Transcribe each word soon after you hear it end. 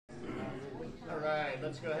right,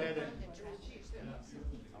 let's go ahead and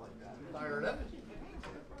fire it up.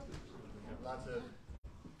 Lots of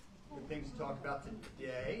good things to talk about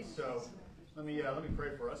today. So let me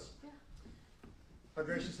pray for us. Our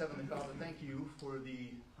gracious Heavenly Father, thank you for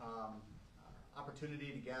the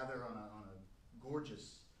opportunity to gather on a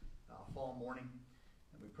gorgeous fall morning.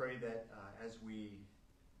 And we pray that as we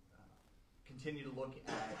continue to look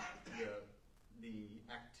at the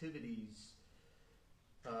activities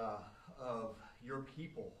of your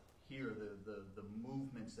people here, the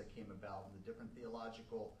movements that came about, and the different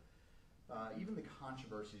theological, even the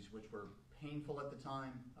controversies, which were painful at the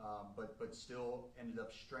time, but still ended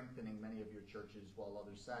up strengthening many of your churches, while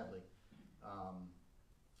others, sadly,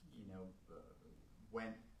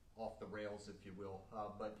 went off the rails, if you will.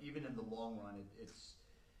 But even in the long run,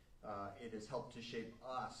 it has helped to shape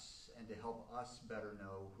us and to help us better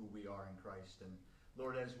know who we are in Christ. And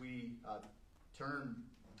Lord, as we turn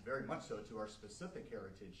very much so to our specific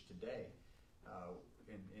heritage today,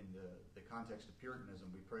 in the context of Puritanism,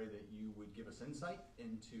 we pray that you would give us insight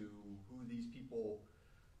into who these people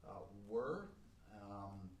were,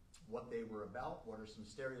 what they were about, what are some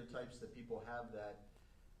stereotypes that people have that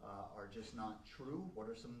are just not true, what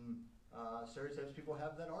are some stereotypes people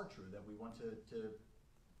have that are true, that we want to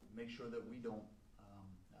make sure that we don't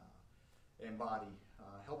embody.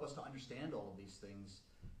 Help us to understand all of these things,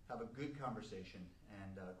 have a good conversation,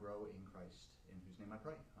 and grow in Christ, in whose name I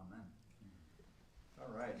pray. Amen.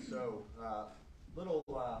 All right, so little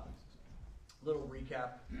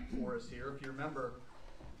recap for us here. If you remember,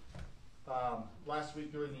 last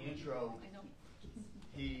week during the intro,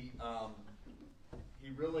 he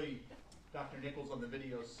really, Dr. Nichols on the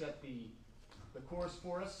video, set the course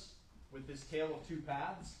for us with this tale of two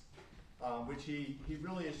paths, which he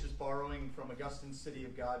really is just borrowing from Augustine's City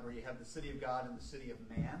of God, where you have the City of God and the City of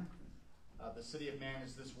Man. The City of Man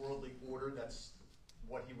is this worldly order. That's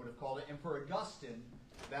what he would have called it. And for Augustine,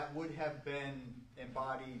 that would have been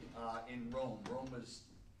embodied in Rome. Rome was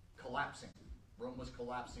collapsing. Rome was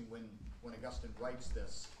collapsing when Augustine writes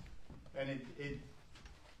this. And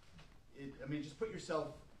I mean, just put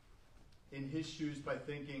yourself in his shoes by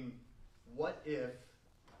thinking, what if,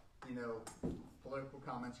 political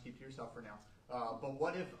comments, keep to yourself for now, but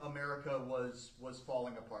what if America was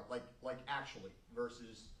falling apart, like actually,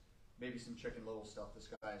 versus maybe some Chicken Little stuff, the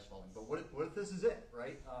sky is falling. But what if this is it,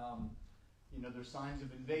 right? There's signs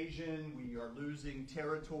of invasion, we are losing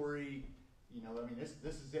territory,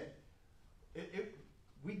 this is it.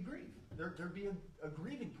 We'd grieve. There'd be a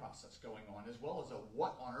grieving process going on, as well as a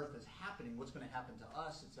what on earth is happening, what's going to happen to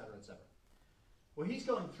us, etc., etc. Well, he's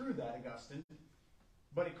going through that, Augustine,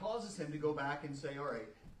 but it causes him to go back and say, all right,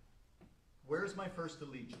 where's my first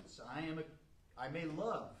allegiance? I may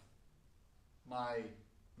love my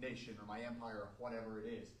nation or my empire or whatever it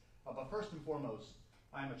is, but first and foremost,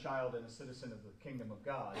 I am a child and a citizen of the kingdom of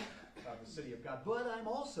God, the city of God, but I'm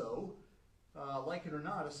also, like it or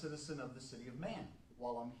not, a citizen of the city of man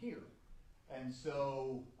while I'm here. And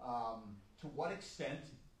so, to what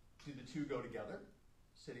extent do the two go together,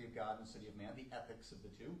 city of God and city of man, the ethics of the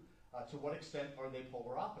two? To what extent are they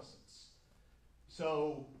polar opposites?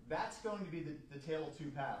 So that's going to be the tale of two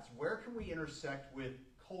paths. Where can we intersect with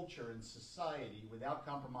culture and society without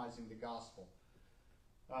compromising the gospel?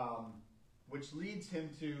 Which leads him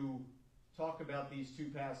to talk about these two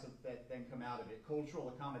paths that then come out of it: cultural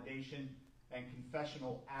accommodation and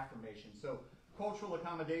confessional affirmation. So cultural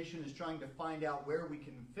accommodation is trying to find out where we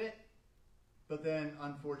can fit, but then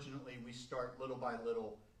unfortunately we start little by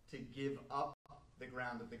little to give up the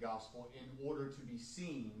ground of the gospel in order to be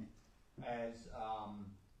seen as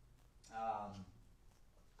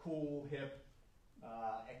cool, hip,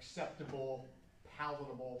 acceptable,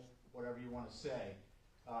 palatable, whatever you want to say,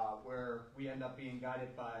 where we end up being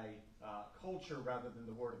guided by culture rather than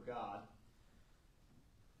the Word of God.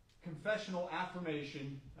 Confessional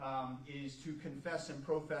affirmation is to confess and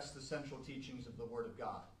profess the central teachings of the Word of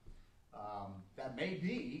God. That may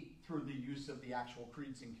be through the use of the actual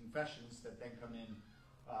creeds and confessions that then come in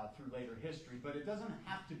through later history, but it doesn't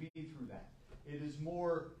have to be through that. It is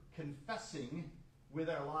more confessing with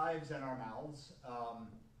our lives and our mouths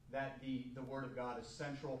that the Word of God is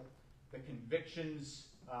central, the convictions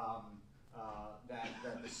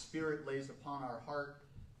that the Spirit lays upon our heart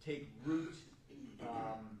take root,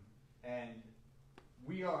 and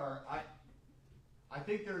we are, I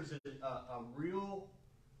think there's a real,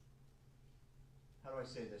 how do I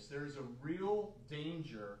say this? There's a real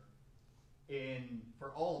danger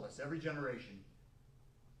for all of us, every generation,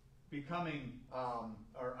 becoming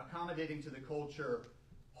or accommodating to the culture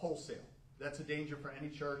wholesale. That's a danger for any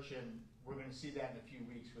church, and we're going to see that in a few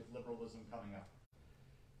weeks with liberalism coming up.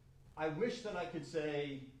 I wish that I could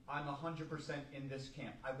say I'm 100% in this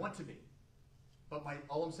camp. I want to be. But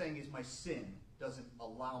all I'm saying is my sin doesn't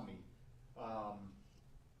allow me. I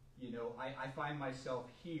find myself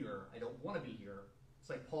here. I don't want to be here. It's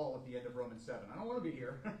like Paul at the end of Romans 7. I don't want to be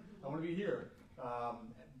here. I want to be here.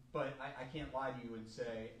 But I can't lie to you and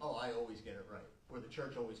say, oh, I always get it right, or the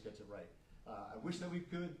church always gets it right. I wish that we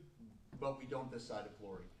could, but we don't this side of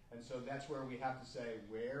glory. And so that's where we have to say,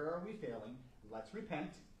 where are we failing? Let's repent.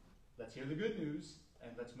 Let's hear the good news,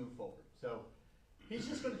 and let's move forward. So he's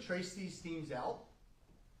just going to trace these themes out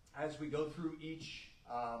as we go through each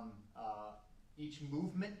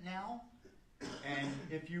movement now. And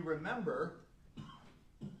if you remember,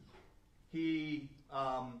 he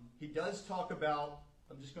does talk about,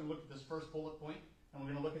 I'm just going to look at this first bullet point, and we're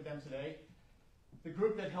going to look at them today. The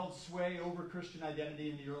group that held sway over Christian identity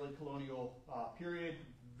in the early colonial period,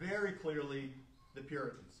 very clearly the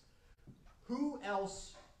Puritans. Who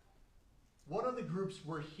else, what other groups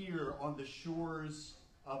were here on the shores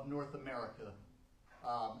of North America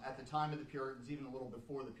at the time of the Puritans, even a little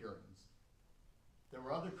before the Puritans? There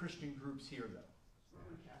were other Christian groups here, though.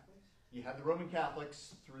 Roman Catholics. You had the Roman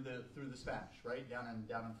Catholics through the Spanish, right? Down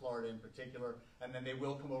in Florida in particular, and then they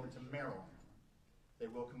will come over to Maryland. They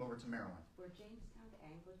will come over to Maryland. Were Jamestown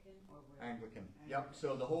Anglican or were Anglican. Yep.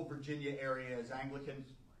 So the whole Virginia area is Anglican.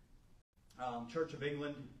 Church of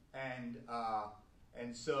England, and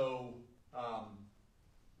so,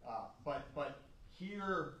 but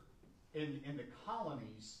here in the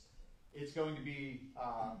colonies, it's going to be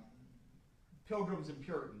Pilgrims and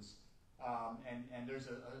Puritans, and there's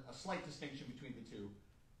a slight distinction between the two,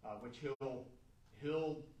 which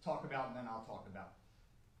he'll talk about, and then I'll talk about.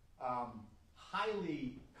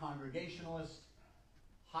 Highly Congregationalist,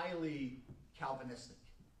 highly Calvinistic,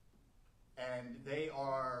 and they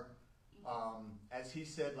are, as he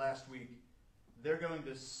said last week, they're going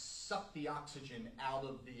to suck the oxygen out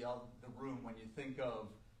of the room when you think of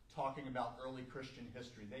talking about early Christian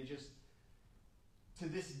history. They just, to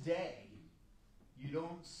this day, you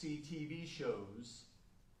don't see TV shows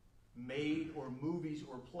made or movies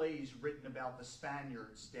or plays written about the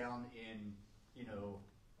Spaniards down in,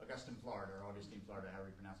 Augustine, Florida, or Augustine, Florida, however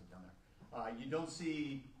you pronounce it down there. You don't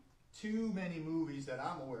see too many movies that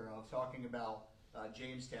I'm aware of talking about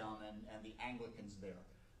Jamestown and the Anglicans there.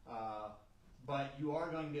 But you are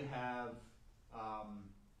going to have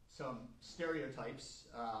some stereotypes.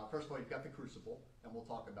 First of all, you've got the crucible, and we'll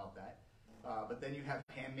talk about that. But then you have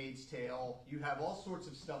Handmaid's Tale. You have all sorts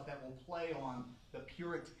of stuff that will play on the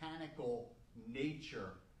puritanical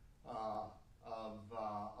nature of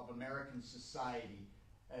American society.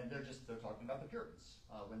 And they're talking about the Puritans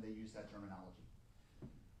when they use that terminology.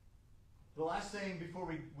 The last thing before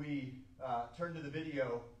we turn to the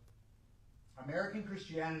video, American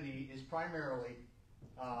Christianity is primarily,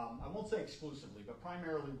 I won't say exclusively, but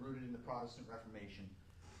primarily rooted in the Protestant Reformation.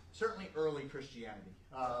 Certainly early Christianity,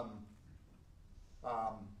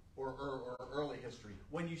 or early history.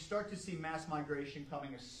 When you start to see mass migration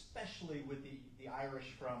coming, especially with the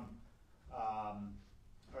Irish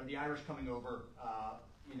or the Irish coming over,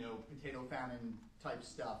 potato famine type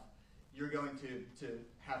stuff, you're going to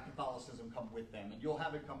have Catholicism come with them, and you'll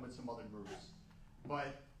have it come with some other groups.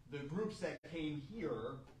 But the groups that came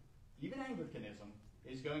here, even Anglicanism,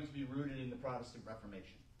 is going to be rooted in the Protestant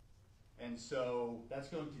Reformation. And so that's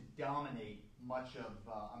going to dominate much of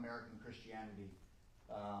American Christianity.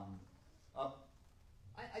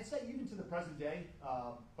 I'd say even to the present day,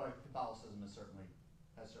 but Catholicism has certainly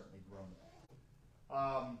grown.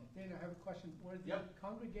 Dana, I have a question. Were the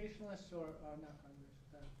Congregationalists or not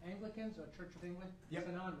Congregationalists, Anglicans or Church of England? Yep. It's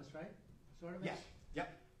anonymous, right? Sort of. Yes. Yep.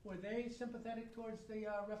 Were they sympathetic towards the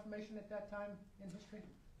Reformation at that time in history?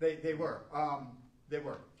 They were. They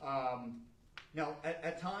were. Now,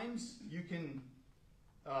 at times you can.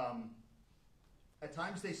 At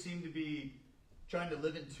times they seem to be trying to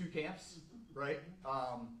live in two camps, right?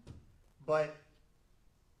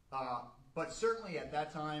 But certainly at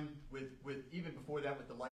that time, with even before that, with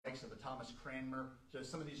the likes of a Thomas Cranmer, so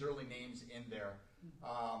some of these early names in there,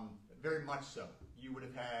 very much so. You would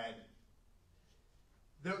have had.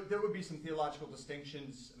 There would be some theological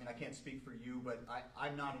distinctions. I mean, I can't speak for you, but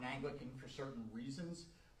I'm not an Anglican for certain reasons,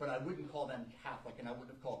 but I wouldn't call them Catholic, and I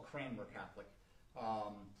wouldn't have called Cranmer Catholic.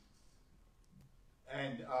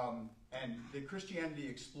 And the Christianity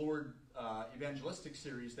Explored evangelistic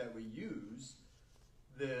series that we use,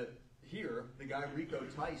 the guy Rico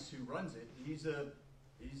Tice who runs it, he's an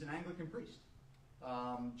Anglican priest.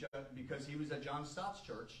 Because he was at John Stott's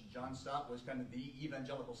church. John Stott was kind of the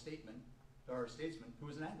evangelical statesman who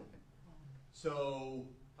was an Anglican. So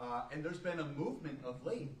And there's been a movement of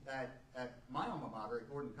late at my alma mater, at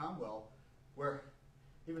Gordon Conwell, where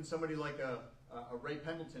even somebody like a Ray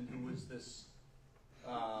Pendleton, who was this,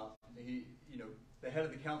 the head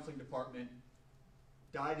of the counseling department,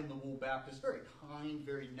 died in the Wool Baptist, very kind,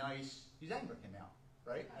 very nice. He's Anglican now,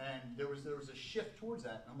 right? And there was a shift towards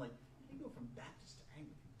that. And I'm like, how do you go from Baptist to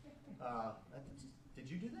Anglican? Did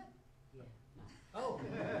you do that? Yeah. Oh,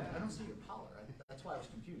 I don't see your collar. That's why I was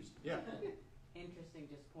confused. Yeah. Interesting,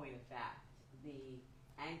 just point of fact. The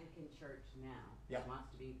Anglican Church now wants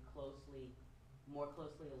to be more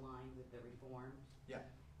closely aligned with the Reformed. Yeah.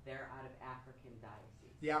 They're out of African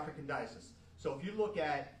diocese. The African diocese. So if you look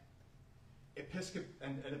at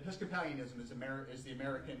and Episcopalianism is the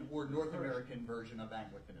American or North American version of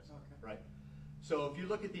Anglicanism, right? So if you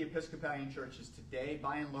look at the Episcopalian churches today,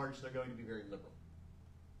 by and large, they're going to be very liberal.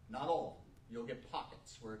 Not all of them. You'll get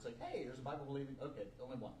pockets where it's like, hey, there's a Bible believing, okay,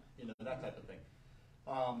 only one, that type of thing.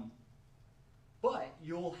 But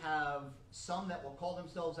you'll have some that will call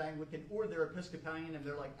themselves Anglican, or they're Episcopalian, and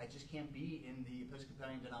they're like, I just can't be in the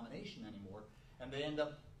Episcopalian denomination anymore, and they end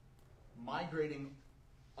up migrating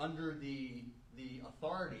under the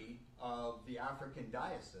authority of the African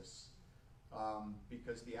diocese,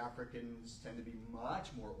 because the Africans tend to be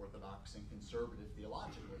much more orthodox and conservative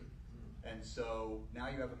theologically. And so now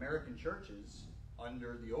you have American churches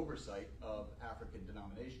under the oversight of African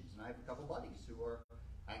denominations. And I have a couple buddies who are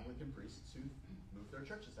Anglican priests who moved their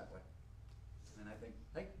churches that way. And I think,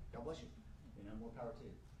 hey, God bless you. More power to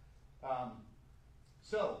you.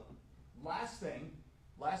 So, last thing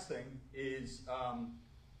is,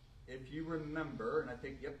 if you remember, and I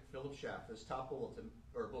think, Philip Schaff, this top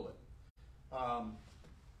bullet. Now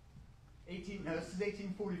this is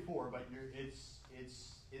 1844, but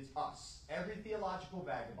it's us. Every theological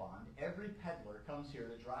vagabond, every peddler comes here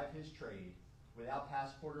to drive his trade without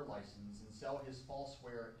passport or license and sell his false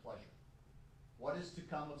ware at pleasure. What is to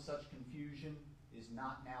come of such confusion is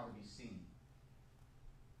not now to be seen.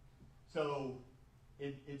 So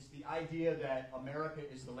it's the idea that America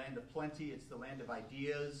is the land of plenty, it's the land of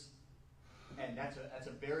ideas, and that's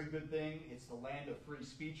a very good thing. It's the land of free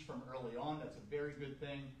speech from early on. That's a very good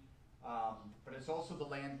thing. But it's also the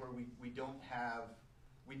land where we don't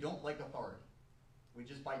like authority. We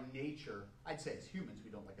just by nature, I'd say as humans,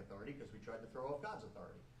 we don't like authority because we tried to throw off God's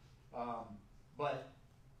authority. But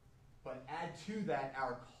add to that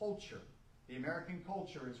our culture. The American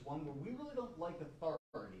culture is one where we really don't like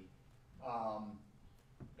authority.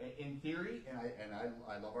 In theory, and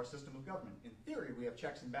I love our system of government. In theory, we have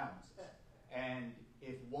checks and balances. And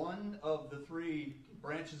if one of the three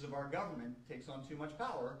branches of our government takes on too much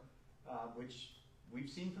power, which we've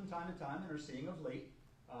seen from time to time and are seeing of late,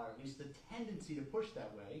 at least the tendency to push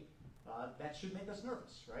that way, that should make us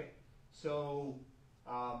nervous, right? So,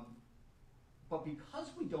 but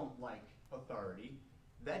because we don't like authority,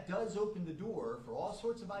 that does open the door for all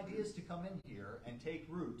sorts of ideas to come in here and take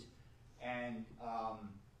root. And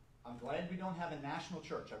I'm glad we don't have a national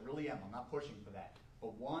church. I really am. I'm not pushing for that.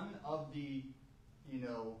 But one of the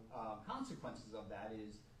consequences of that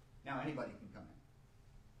is now anybody can come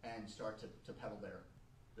in and start to peddle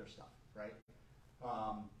their stuff, right?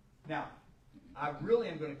 Now, I really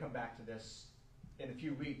am going to come back to this in a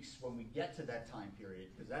few weeks when we get to that time period,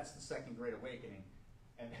 because that's the Second Great Awakening,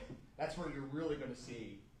 and that's where you're really going to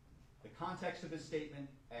see the context of this statement,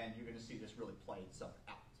 and you're going to see this really play itself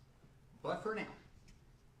out. But for now,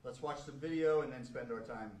 let's watch the video and then spend our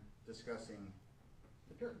time discussing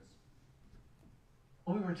the Puritans.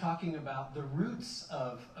 We were talking about the roots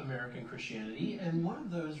of American Christianity, and one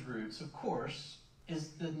of those roots, of course, is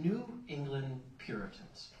the New England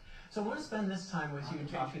Puritans. So I want to spend this time with you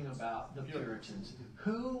talking about the Puritans.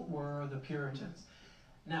 Who were the Puritans?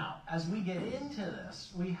 Now, as we get into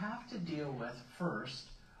this, we have to deal with first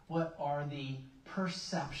what are the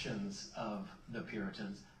perceptions of the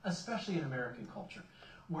Puritans, especially in American culture.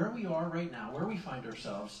 Where we are right now, where we find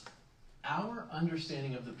ourselves, our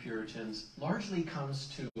understanding of the Puritans largely comes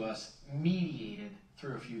to us mediated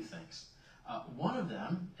through a few things. One of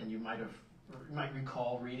them, and you might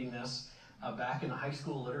recall reading this back in a high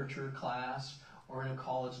school literature class or in a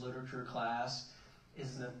college literature class,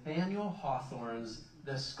 is Nathaniel Hawthorne's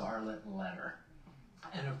The Scarlet Letter.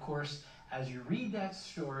 And of course, as you read that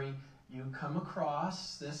story, you come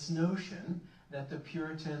across this notion that the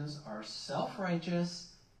Puritans are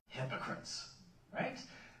self-righteous hypocrites, right?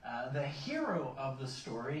 The hero of the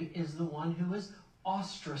story is the one who is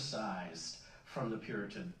ostracized from the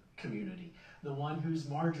Puritan community, the one who's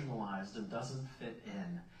marginalized and doesn't fit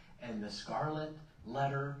in. And the Scarlet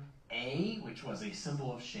Letter, A, which was a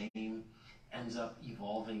symbol of shame, ends up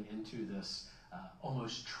evolving into this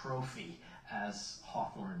almost trophy as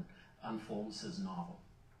Hawthorne unfolds his novel.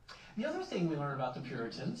 The other thing we learn about the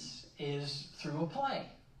Puritans is through a play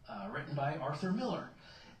written by Arthur Miller.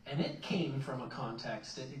 And it came from a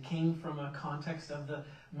context. It came from a context of the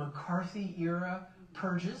McCarthy era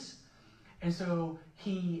purges. And so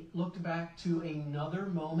he looked back to another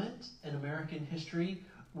moment in American history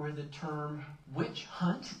where the term witch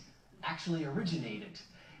hunt actually originated.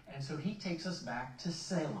 And so he takes us back to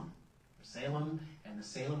Salem. Salem and the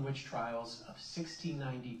Salem witch trials of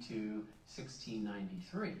 1692,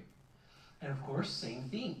 1693. And of course, same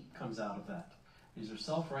theme comes out of that. These are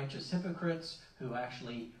self-righteous hypocrites who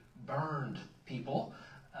actually burned people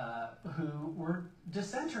who were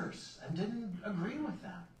dissenters and didn't agree with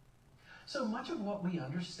them. So much of what we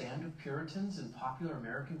understand of Puritans in popular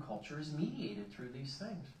American culture is mediated through these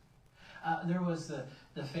things. There was the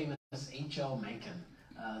famous H.L. Mencken,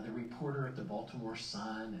 the reporter at the Baltimore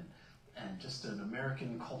Sun, and just an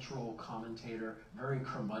American cultural commentator, very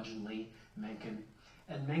curmudgeonly, Mencken.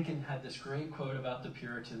 And Mencken had this great quote about the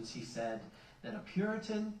Puritans. He said that a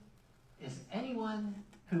Puritan is anyone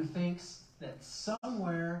who thinks that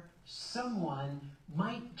somewhere, someone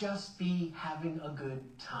might just be having a good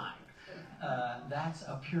time. That's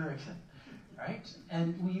a Puritan, right?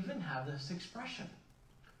 And we even have this expression,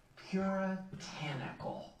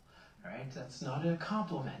 puritanical, right? That's not a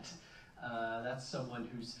compliment. That's someone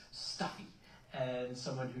who's stuffy, and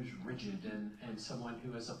someone who's rigid, and someone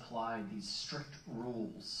who has applied these strict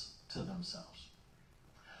rules to themselves.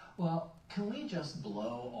 Well, can we just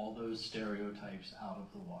blow all those stereotypes out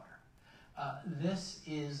of the water? This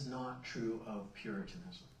is not true of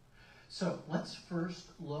Puritanism. So let's first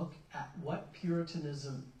look at what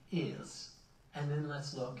Puritanism is, and then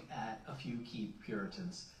let's look at a few key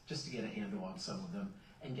Puritans, just to get a handle on some of them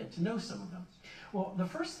and get to know some of them. Well, the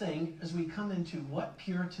first thing as we come into what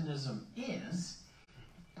Puritanism is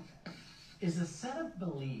a set of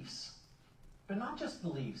beliefs, but not just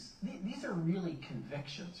beliefs. These are really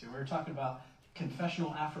convictions. We're talking about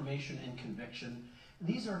confessional affirmation and conviction.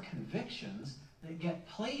 These are convictions that get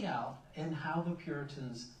played out in how the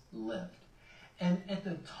Puritans lived. And at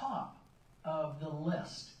the top of the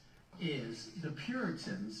list is the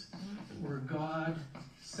Puritans were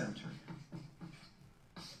God-centered.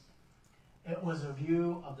 It was a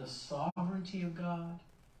view of the sovereignty of God.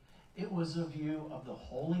 It was a view of the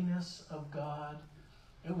holiness of God.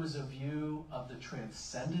 It was a view of the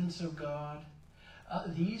transcendence of God.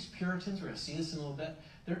 These Puritans, we're going to see this in a little bit,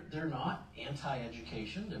 they're not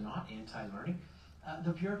anti-education. They're not anti-learning.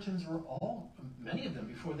 The Puritans were all, many of them,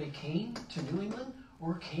 before they came to New England,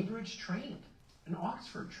 were Cambridge trained and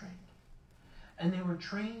Oxford trained. And they were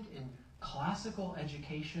trained in classical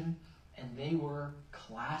education, and they were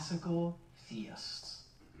classical theists.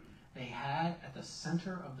 They had at the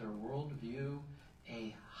center of their worldview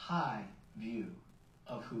a high view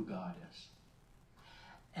of who God is.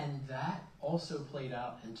 And that also played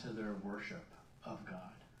out into their worship of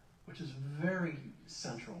God, which is very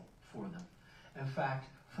central for them. In fact,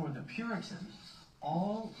 for the Puritans,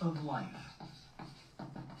 all of life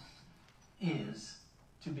is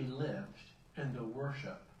to be lived in the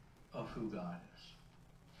worship of who God is.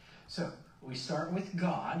 So, we start with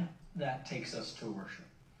God. That takes us to worship.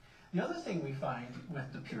 The other thing we find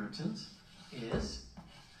with the Puritans is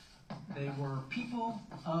they were people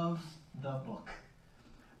of the book.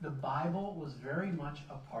 The Bible was very much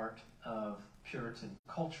a part of Puritan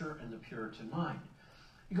culture and the Puritan mind.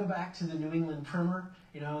 You go back to the New England Primer,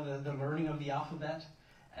 the learning of the alphabet,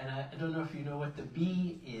 and I don't know if you know what the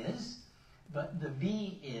B is, but the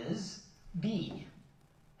B is B.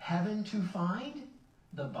 Heaven to find,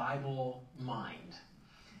 the Bible mind.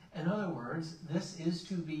 In other words, this is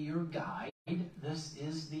to be your guide. This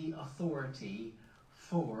is the authority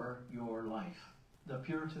for your life. The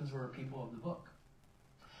Puritans were a people of the book.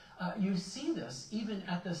 You see this even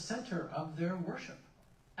at the center of their worship,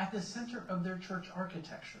 at the center of their church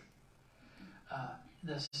architecture.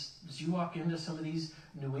 As you walk into some of these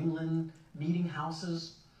New England meeting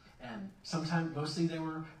houses, and sometimes, mostly they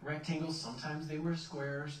were rectangles, sometimes they were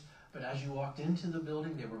squares, but as you walked into the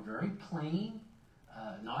building, they were very plain,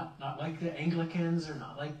 not like the Anglicans or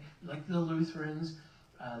not like the Lutherans.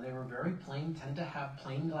 They were very plain, tend to have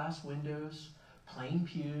plain glass windows, plain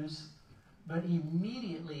pews, but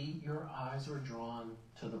immediately your eyes were drawn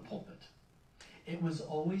to the pulpit. It was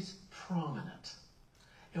always prominent.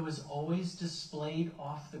 It was always displayed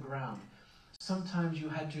off the ground. Sometimes you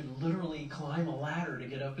had to literally climb a ladder to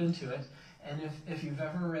get up into it. And if you've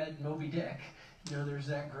ever read Moby Dick, there's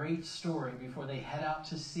that great story before they head out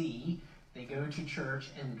to sea. They go to church,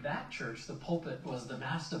 and that church, the pulpit, was the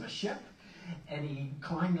mast of a ship. and he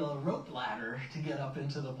climbed a rope ladder to get up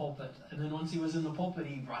into the pulpit. And then once he was in the pulpit,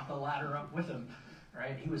 he brought the ladder up with him,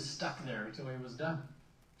 right? He was stuck there until he was done.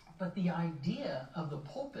 But the idea of the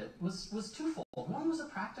pulpit was twofold. One was a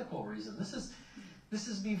practical reason. This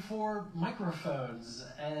is before microphones,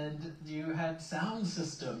 and you had sound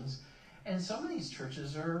systems, and some of these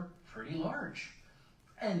churches are pretty large.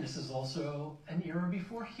 And this is also an era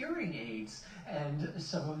before hearing aids, and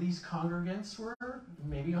some of these congregants were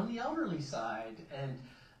maybe on the elderly side and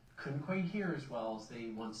couldn't quite hear as well as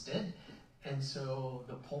they once did. And so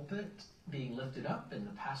the pulpit being lifted up and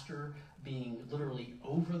the pastor being literally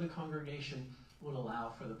over the congregation would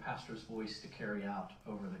allow for the pastor's voice to carry out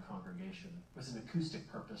over the congregation. It was an acoustic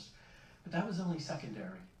purpose, but that was only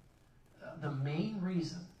secondary. The main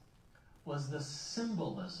reason was the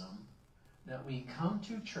symbolism that we come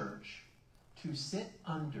to church to sit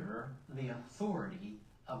under the authority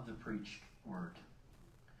of the preached word.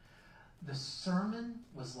 The sermon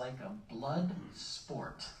was like a blood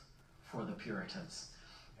sport for the Puritans.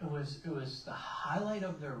 It was the highlight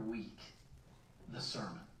of their week, the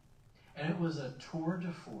sermon. And it was a tour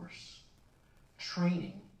de force,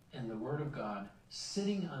 training in the Word of God,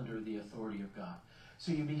 sitting under the authority of God.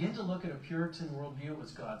 So you begin to look at a Puritan worldview. It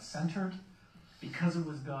was God-centered. Because it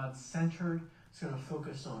was God-centered, it's going to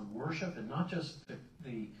focus on worship, and not just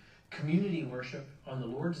the community worship on the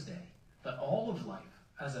Lord's Day, but all of life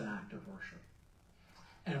as an act of worship.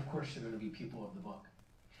 And of course, they're going to be people of the book.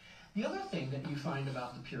 The other thing that you find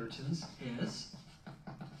about the Puritans is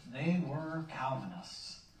they were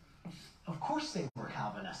Calvinists. Of course they were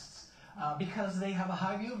Calvinists, because they have a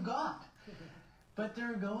high view of God. But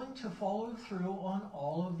they're going to follow through on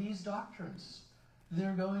all of these doctrines.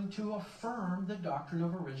 They're going to affirm the doctrine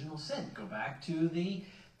of original sin. Go back to the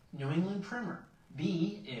New England Primer.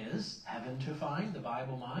 B is heaven to find, the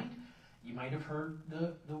Bible mind. You might have heard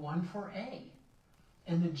the one for A.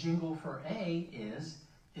 And the jingle for A is,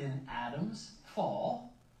 in Adam's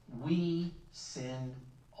fall, we sinned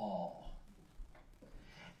all.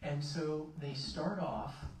 And so they start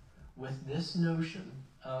off with this notion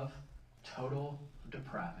of total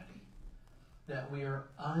depravity, that we are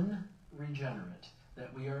unregenerate,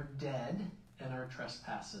 that we are dead in our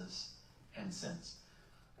trespasses and sins.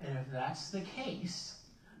 And if that's the case,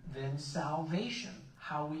 then salvation,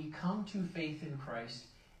 how we come to faith in Christ,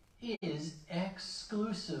 is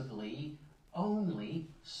exclusively, only,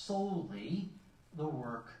 solely the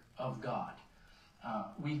work of God.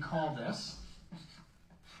 We call this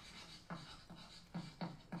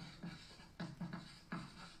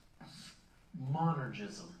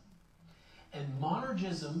monergism. And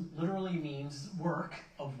monergism literally means work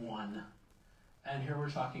of one. And here we're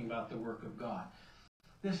talking about the work of God.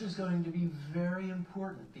 This is going to be very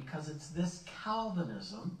important because it's this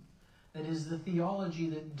Calvinism that is the theology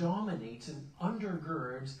that dominates and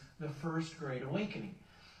undergirds the First Great Awakening.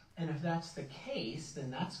 And if that's the case,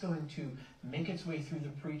 then that's going to make its way through the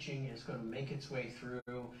preaching, it's going to make its way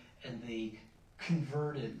through in the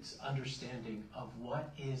converted understanding of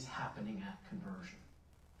what is happening at conversion.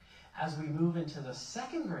 As we move into the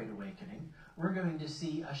Second Great Awakening, we're going to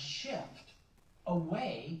see a shift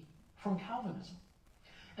away from Calvinism.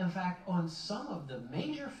 In fact, on some of the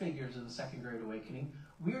major figures of the Second Great Awakening,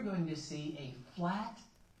 we're going to see a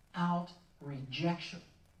flat-out rejection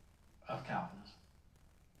of Calvinism.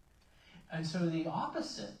 And so the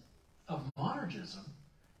opposite of monergism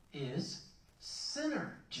is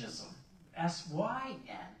synergism,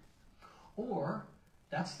 S-Y-N. Or,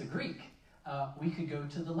 that's the Greek. We could go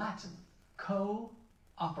to the Latin,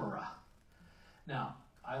 co-opera. Now,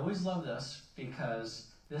 I always love this because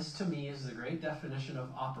this to me is the great definition of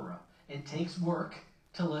opera. It takes work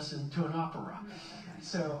to listen to an opera.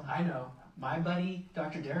 So I know my buddy,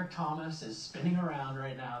 Dr. Derek Thomas, is spinning around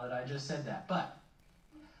right now that I just said that. But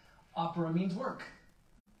opera means work.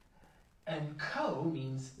 And co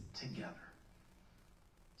means together.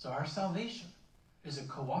 So our salvation is a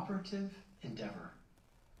cooperative endeavor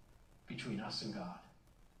between us and God.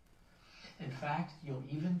 In fact, you'll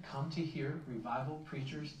even come to hear revival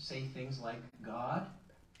preachers say things like, God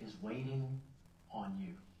is waiting on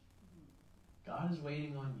you. God is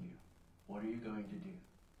waiting on you. What are you going to do?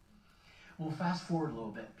 We'll fast forward a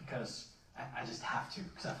little bit because I just have to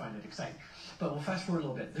because I find it exciting. But we'll fast forward a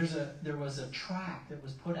little bit. There was a tract that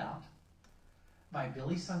was put out by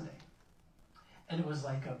Billy Sunday. And it was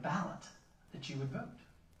like a ballot that you would vote.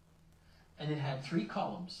 And it had 3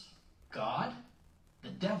 columns. God, the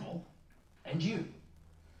devil, and you.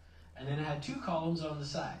 And then it had 2 columns on the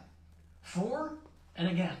side. For and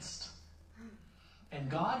against. And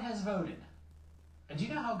God has voted. And do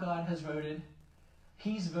you know how God has voted?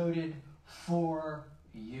 He's voted for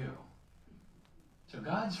you. So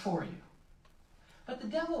God's for you. But the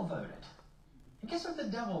devil voted. And guess what the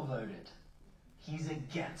devil voted? He's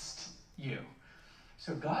against you.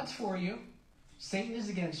 So God's for you. Satan is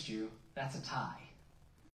against you. That's a tie.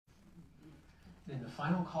 Then the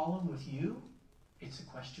final column with you, it's a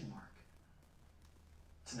question mark.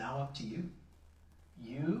 It's now up to you.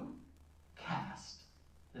 You cast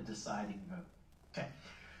the deciding vote. Okay,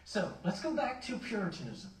 so let's go back to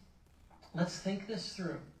Puritanism. Let's think this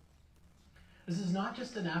through. This is not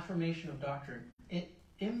just an affirmation of doctrine. It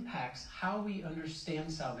impacts how we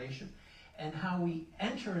understand salvation and how we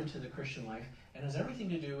enter into the Christian life, and has everything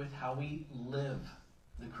to do with how we live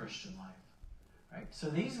the Christian life. Right? So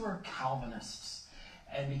these were Calvinists,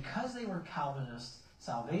 and because they were Calvinists,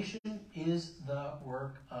 salvation is the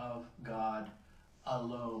work of God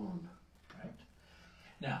alone. Right?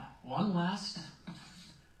 Now, one last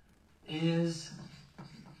is,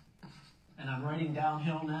 and I'm writing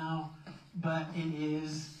downhill now, but it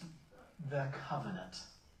is the covenant.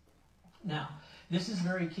 Now, this is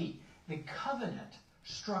very key. The covenant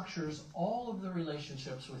structures all of the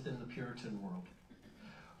relationships within the Puritan world.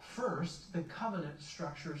 First, the covenant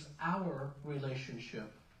structures our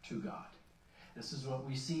relationship to God. This is what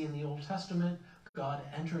we see in the Old Testament. God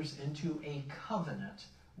enters into a covenant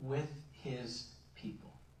with his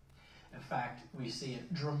people. In fact, we see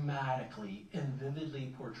it dramatically and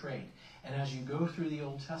vividly portrayed. And as you go through the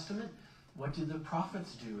Old Testament, what do the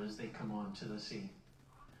prophets do as they come onto the scene?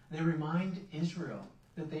 They remind Israel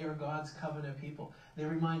that they are God's covenant people. They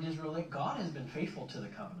remind Israel that God has been faithful to the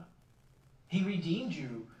covenant. He redeemed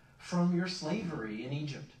you from your slavery in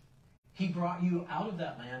Egypt. He brought you out of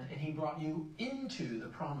that land, and he brought you into the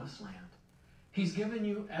promised land. He's given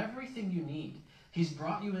you everything you need. He's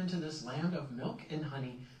brought you into this land of milk and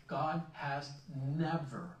honey. God has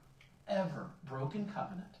never, ever broken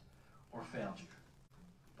covenant or failed you.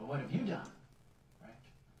 But what have you done? Right?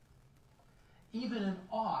 Even an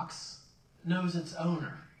ox knows its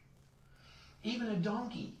owner. Even a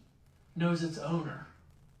donkey knows its owner.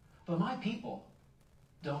 But my people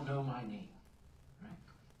don't know my name. Right?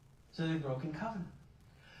 So they've broken covenant.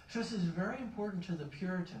 So this is very important to the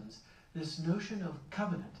Puritans, this notion of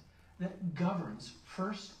covenant that governs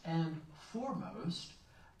first and foremost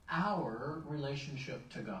our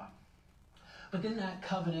relationship to God. But then that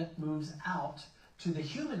covenant moves out to the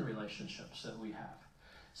human relationships that we have.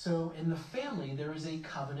 So in the family, there is a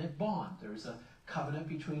covenant bond. There's a covenant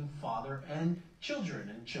between father and children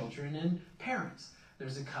and parents.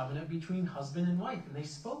 There's a covenant between husband and wife. And they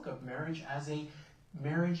spoke of marriage as a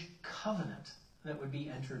marriage covenant that would be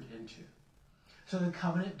entered into. So the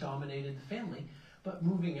covenant dominated the family, but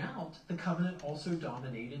moving out, the covenant also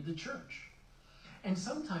dominated the church. And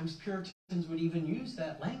sometimes Puritans would even use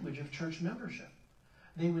that language of church membership.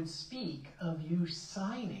 They would speak of you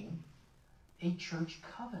signing a church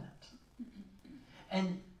covenant.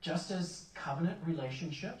 And just as covenant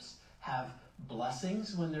relationships have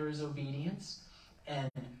blessings when there is obedience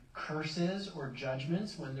and curses or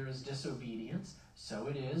judgments when there is disobedience, so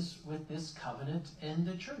it is with this covenant in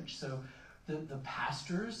the church. So the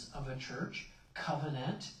pastors of a church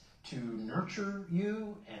covenant to nurture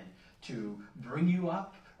you and to bring you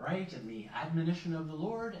up, right, in the admonition of the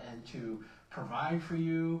Lord, and to provide for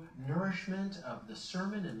you nourishment of the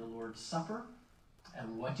sermon and the Lord's Supper.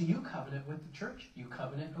 And what do you covenant with the church? You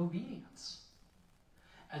covenant obedience.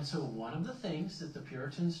 And so one of the things that the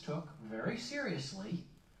Puritans took very seriously,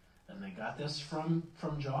 and they got this from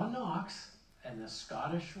John Knox and the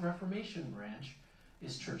Scottish Reformation branch,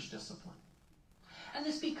 is church discipline. And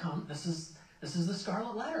this is the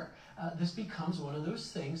Scarlet Letter. This becomes one of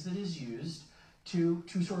those things that is used to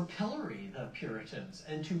sort of pillory the Puritans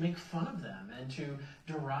and to make fun of them and to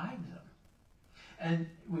deride them. And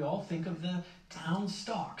we all think of the town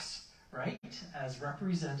stocks, right, as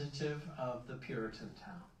representative of the Puritan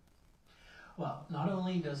town. Well, not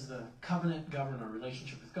only does the covenant govern our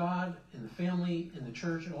relationship with God, in the family, in the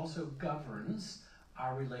church, it also governs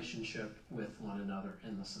our relationship with one another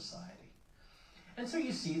in the society. And so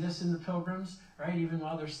you see this in the Pilgrims, right, even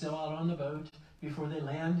while they're still out on the boat, before they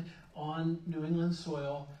land on New England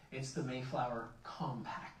soil, it's the Mayflower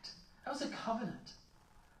Compact. That was a covenant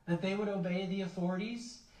that they would obey the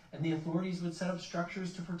authorities, and the authorities would set up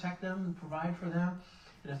structures to protect them and provide for them.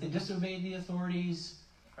 And if they disobeyed the authorities,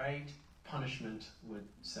 right, punishment would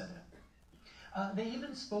set in. They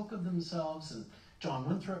even spoke of themselves, and John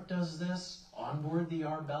Winthrop does this, on board the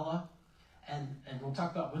Arbella, and we'll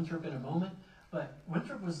talk about Winthrop in a moment, but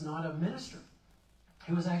Winthrop was not a minister.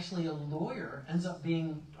 He was actually a lawyer, ends up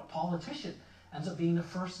being a politician, ends up being the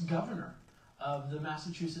first governor of the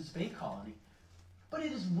Massachusetts Bay Colony. But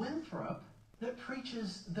it is Winthrop that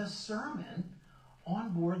preaches the sermon on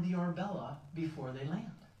board the Arbella before they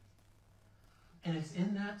land. And it's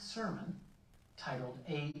in that sermon, titled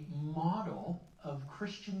A Model of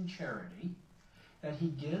Christian Charity, that he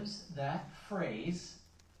gives that phrase,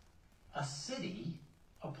 a city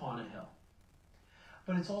upon a hill.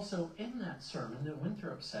 But it's also in that sermon that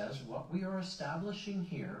Winthrop says what we are establishing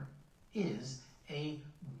here is a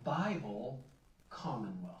Bible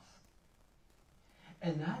commonwealth.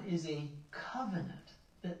 And that is a covenant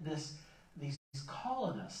that these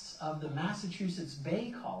colonists of the Massachusetts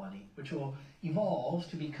Bay Colony, which will evolve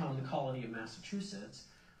to become the colony of Massachusetts,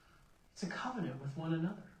 it's a covenant with one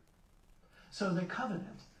another. So the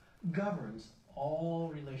covenant governs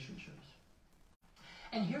all relationships.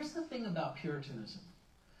 And here's the thing about Puritanism.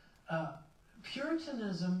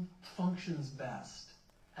 Puritanism functions best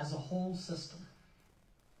as a whole system.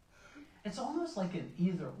 It's almost like an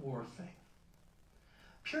either-or thing.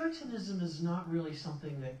 Puritanism is not really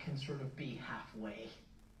something that can sort of be halfway.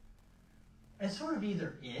 It sort of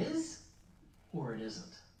either is or it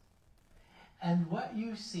isn't. And what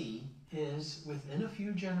you see is within a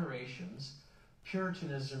few generations,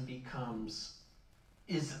 Puritanism becomes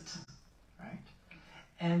isn't, right?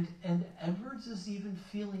 And Edwards is even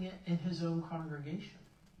feeling it in his own congregation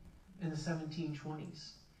in the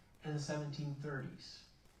 1720s and the 1730s.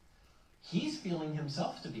 He's feeling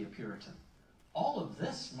himself to be a Puritan. All of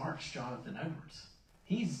this marks Jonathan Edwards.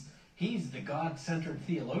 He's the God-centered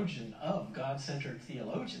theologian of God-centered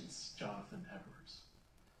theologians, Jonathan Edwards.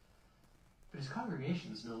 But his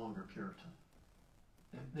congregation is no longer Puritan.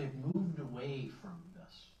 They've moved away from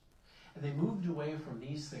this. And they moved away from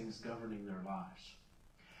these things governing their lives.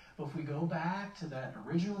 But if we go back to that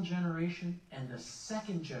original generation and the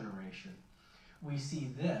second generation, we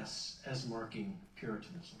see this as marking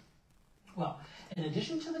Puritanism. Well, in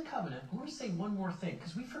addition to the covenant, I want to say one more thing,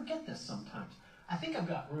 because we forget this sometimes. I think I've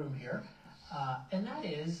got room here. And that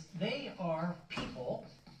is, they are people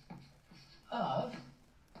of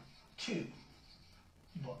two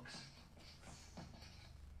books.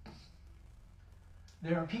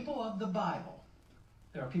 They are people of the Bible.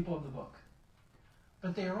 They are people of the book.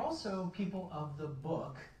 But they are also people of the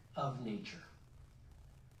book of nature.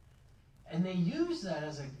 And they use that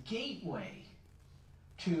as a gateway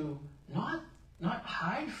to not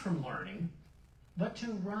hide from learning, but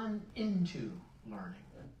to run into learning.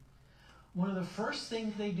 One of the first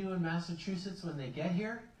things they do in Massachusetts when they get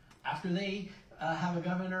here, after they have a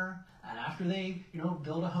governor, and after they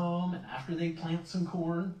build a home, and after they plant some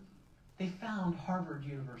corn, they found Harvard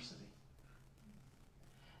University.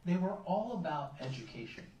 They were all about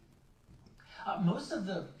education. Most of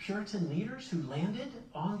the Puritan leaders who landed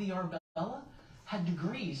on the Arbella had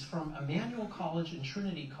degrees from Emmanuel College and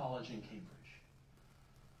Trinity College in Cambridge.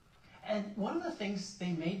 And one of the things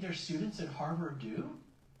they made their students at Harvard do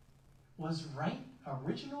was write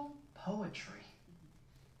original poetry.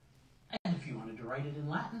 And if you wanted to write it in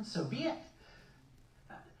Latin, so be it.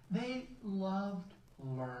 They loved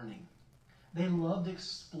learning. They loved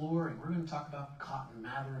exploring. We're going to talk about Cotton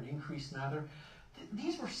Mather and Increase Mather.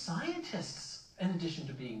 These were scientists in addition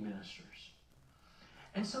to being ministers.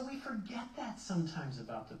 And so we forget that sometimes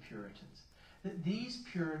about the Puritans. That these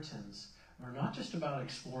Puritans were not just about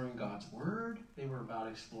exploring God's Word, they were about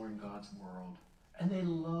exploring God's world. And they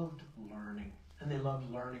loved learning. And they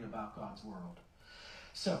loved learning about God's world.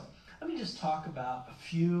 So let me just talk about a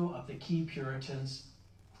few of the key Puritans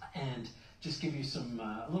and just give you some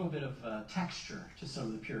a little bit of texture to some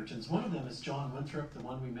of the Puritans. One of them is John Winthrop, the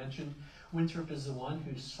one we mentioned. Winthrop is the one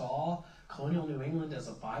who saw colonial New England as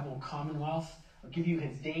a Bible commonwealth. I'll give you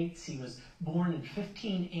his dates. He was born in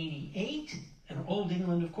 1588, in Old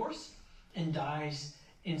England, of course, and dies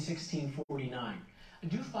in 1649. I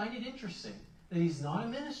do find it interesting that he's not a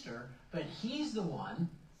minister, but he's the one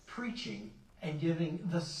preaching and giving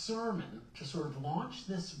the sermon to sort of launch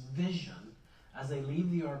this vision as they leave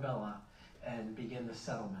the Arbella and begin the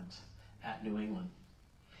settlement at New England.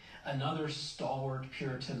 Another stalwart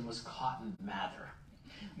Puritan was Cotton Mather.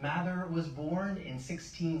 Mather was born in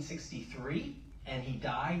 1663 and he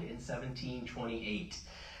died in 1728.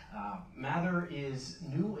 Mather is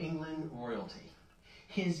New England royalty.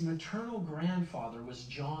 His maternal grandfather was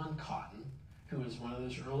John Cotton, who was one of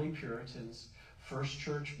those early Puritans, First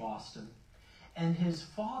Church, Boston. And his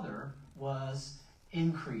father was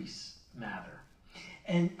Increase Mather.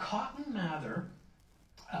 And Cotton Mather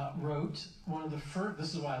wrote one of the first,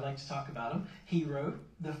 this is why I like to talk about him, he wrote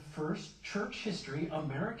the first church history,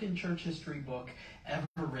 American church history book ever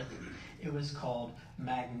written. It was called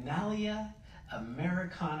Magnalia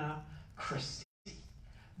Americana Christi,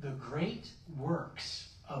 the great works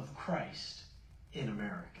of Christ in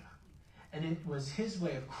America. And it was his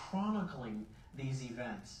way of chronicling these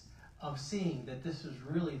events, of seeing that this was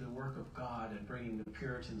really the work of God and bringing the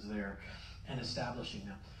Puritans there and establishing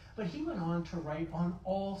them. But he went on to write on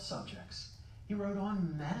all subjects. He wrote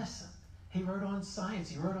on medicine. He wrote on science.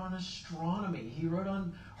 He wrote on astronomy. He wrote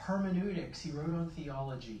on hermeneutics. He wrote on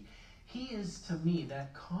theology. He is, to me,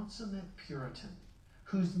 that consummate Puritan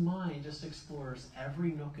whose mind just explores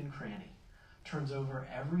every nook and cranny, turns over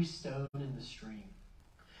every stone in the stream.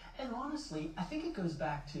 And honestly, I think it goes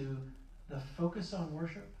back to the focus on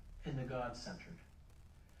worship and the God-centered.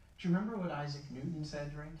 Do you remember what Isaac Newton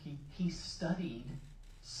said, right? He studied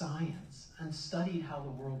science and studied how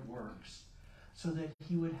the world works so that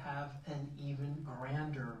he would have an even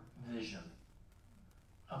grander vision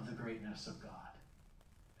of the greatness of God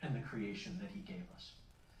and the creation that he gave us.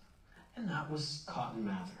 And that was Cotton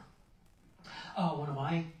Mather. One of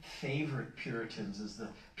my favorite Puritans is the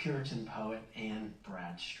Puritan poet Anne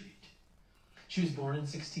Bradstreet. She was born in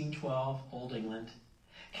 1612, Old England,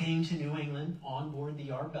 came to New England on board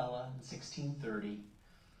the Arbella in 1630.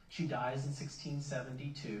 She dies in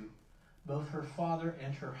 1672. Both her father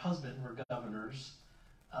and her husband were governors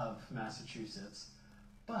of Massachusetts,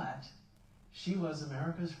 but she was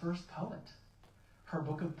America's first poet. Her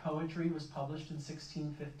book of poetry was published in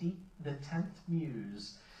 1650, The 10th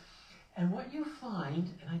Muse. And what you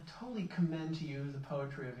find, and I totally commend to you the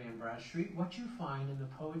poetry of Anne Bradstreet, what you find in the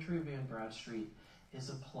poetry of Anne Bradstreet is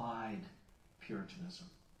applied Puritanism.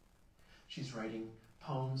 She's writing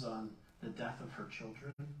poems on the death of her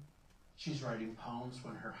children. She's writing poems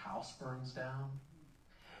when her house burns down.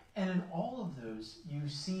 And in all of those, you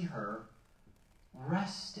see her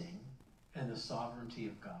resting in the sovereignty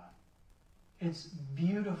of God. It's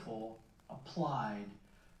beautiful, applied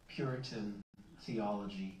Puritan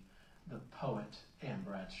theology, the poet Anne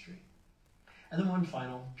Bradstreet. And then one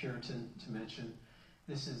final Puritan to mention.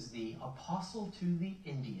 This is the Apostle to the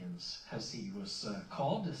Indians, as he was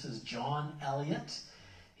called. This is John Eliot.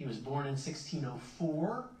 He was born in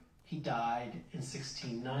 1604. He died in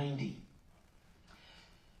 1690.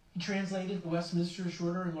 He translated the Westminster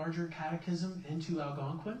Shorter and Larger Catechism into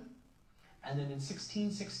Algonquin. And then in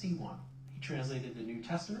 1661, he translated the New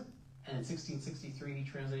Testament. And in 1663, he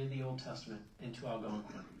translated the Old Testament into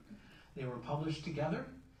Algonquin. They were published together,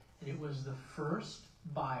 and it was the first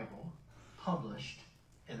Bible published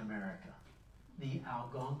in America, the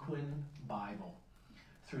Algonquin Bible,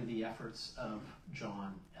 through the efforts of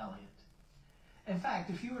John Eliot. In fact,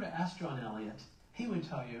 if you were to ask John Eliot, he would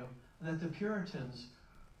tell you that the Puritans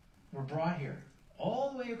were brought here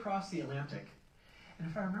all the way across the Atlantic. And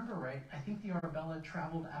if I remember right, I think the Arbella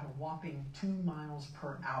traveled at a whopping 2 miles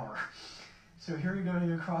per hour. So here you're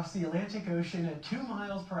going across the Atlantic Ocean at 2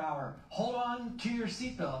 miles per hour. Hold on to your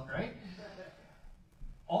seatbelt, right?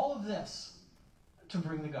 All of this to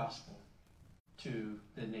bring the gospel to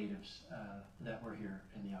the natives that were here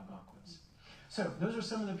in the Algonquins. So those are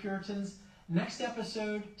some of the Puritans. Next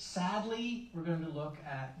episode, sadly, we're going to look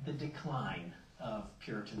at the decline of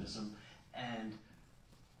Puritanism and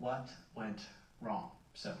what went wrong.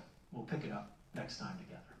 So we'll pick it up next time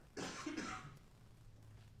together.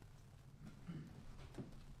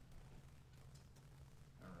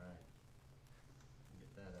 All right.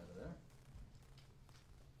 Get that out of there.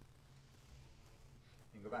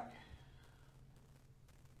 And go back.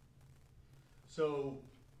 So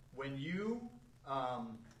when you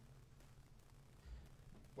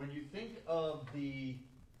think of the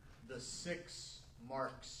 6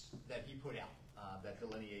 marks that he put out that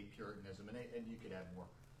delineate Puritanism, and you could add more,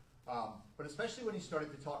 but especially when he started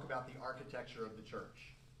to talk about the architecture of the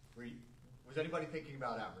church, was anybody thinking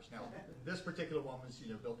about ours? Now, this particular one was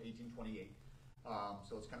built 1828,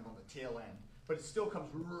 so it's kind of on the tail end, but it still comes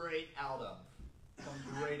right out of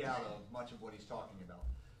much of what he's talking about.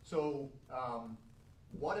 So,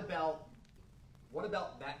 what about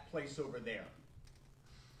that place over there?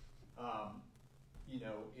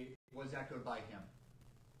 Was echoed by him,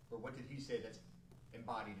 or what did he say that's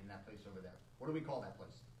embodied in that place over there? What do we call that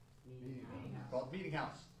place? Meeting house. Called meeting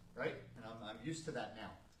house, right? And I'm used to that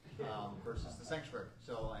now, versus the sanctuary.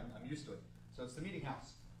 So I'm used to it. So it's the meeting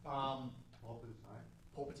house. Pulpit high.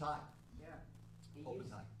 Pulpit high. Yeah. Pulpit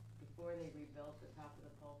high. Before they rebuilt the top of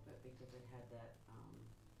the pulpit, because it had that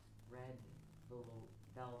red little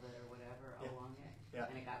velvet or whatever along it,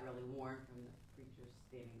 and it got really worn from the preachers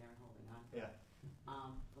standing there and holding on to it.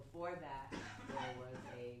 Before that, there was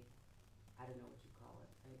I don't know what you call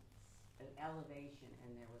it, an elevation,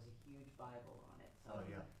 and there was a huge Bible on it. So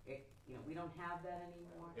we don't have that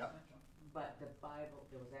anymore. Yep. But the Bible,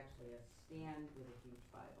 there was actually a stand with a huge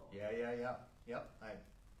Bible. Yep. I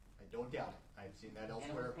don't doubt it. I've seen that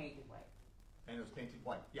elsewhere. And it was painted white. And it was painted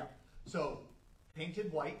white. Yeah. So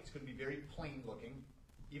painted white. It's going to be very plain looking,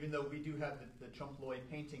 even though we do have the trompe l'oeil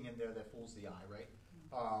painting in there that fools the eye, right?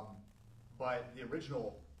 But the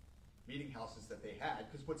original meeting houses that they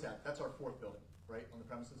had, because what's that? That's our fourth building, right, on the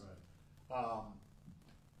premises? Right.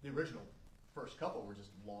 The original first couple were just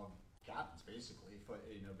log cabins, basically,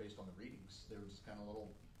 based on the readings. They were just kind of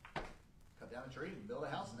little, cut down a tree and build a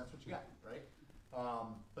house, and that's what you got, right?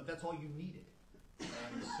 But that's all you needed.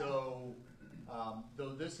 And so,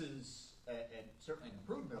 though this is certainly an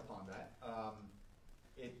improvement upon that,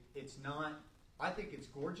 it's not, I think it's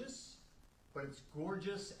gorgeous, but it's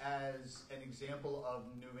gorgeous as an example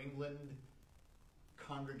of New England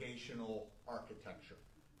congregational architecture.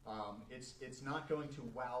 It's not going to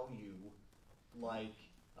wow you like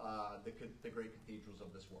the great cathedrals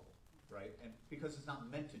of this world, right? And because it's not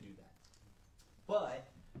meant to do that.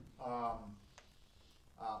 But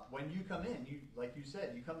when you come in, like you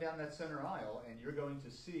said, you come down that center aisle and you're going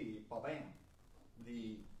to see, ba-bam,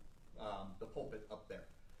 the pulpit up there.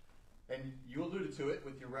 And you alluded to it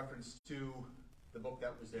with your reference to the book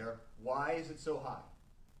that was there. Why is it so high?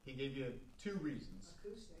 He gave you two reasons.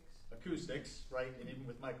 Acoustics, right? And even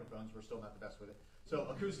with microphones, we're still not the best with it. So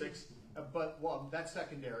acoustics, but well, that's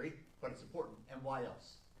secondary, but it's important. And why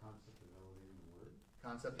else? Concept of elevating the word.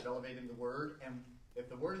 Concept of elevating the word. And if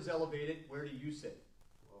the word is elevated, where do you sit?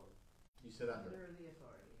 Well, You sit under. Under the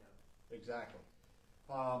authority of. Exactly.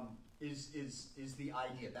 Is the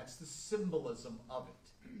idea. That's the symbolism of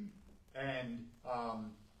it. And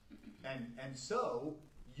so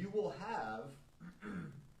you will have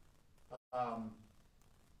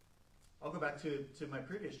I'll go back to my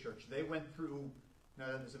previous church. They went through,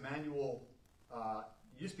 there's Emmanuel,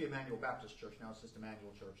 it used to be Emmanuel Baptist Church, now it's just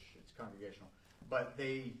Emmanuel Church, it's congregational. But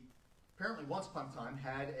they apparently once upon a time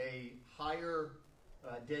had a higher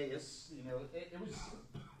dais, it was,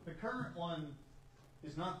 the current one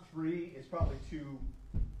is not 3, it's probably 2,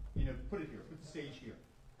 put it here, put the stage here.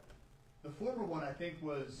 The former one, I think,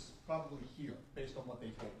 was probably here, based on what they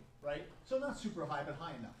told me, right? So not super high, but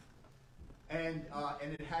high enough. And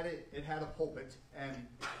it had a pulpit, and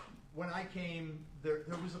when I came, there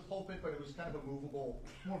was a pulpit, but it was kind of a movable,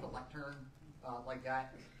 more of a lectern, like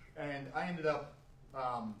that. And I ended up,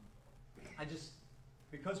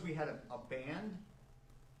 because we had a band,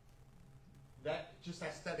 that just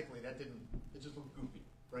aesthetically, it just looked goofy,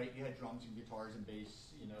 right? You had drums and guitars and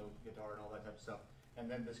bass, guitar and all that type of stuff,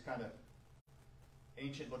 and then this kind of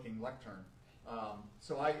ancient-looking lectern.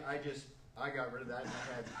 So I got rid of that, and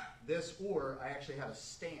I had this, or I actually had a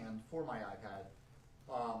stand for my iPad.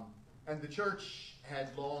 And the church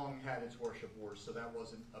had long had its worship wars, so that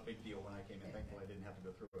wasn't a big deal when I came in. Thankfully, I didn't have to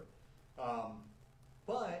go through it.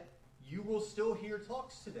 But you will still hear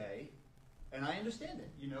talks today, and I understand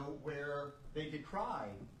it, where they decry.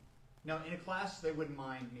 Now, in a class, they wouldn't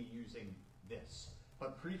mind me using this.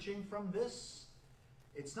 But preaching from this,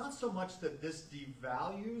 it's not so much that this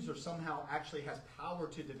devalues or somehow actually has power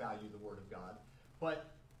to devalue the Word of God,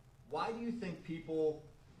 but why do you think people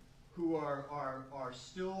who are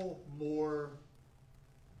still more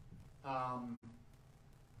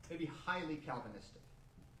maybe highly Calvinistic?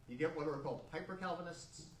 You get what are called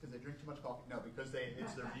hyper-Calvinists because they drink too much coffee? No, because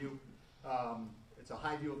it's their view. It's a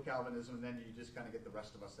high view of Calvinism, and then you just kind of get the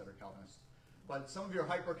rest of us that are Calvinists. But some of your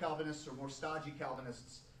hyper-Calvinists or more stodgy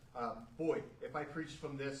Calvinists, boy, if I preached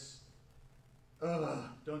from this,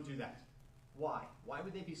 don't do that. Why? Why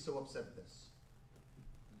would they be so upset at this?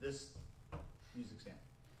 This music stand.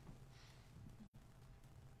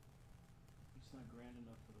 It's not grand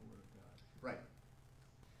enough for the Word of God. Right.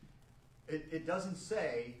 It doesn't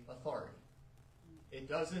say authority. It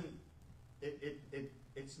doesn't,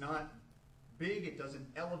 it's not big, it doesn't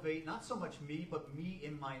elevate, not so much me, but me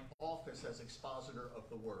in my office as expositor of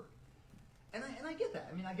the Word. And I get that.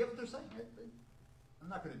 I mean, I get what they're saying. I'm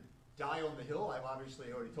not going to die on the hill. I've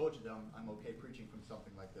obviously already told you that I'm okay preaching from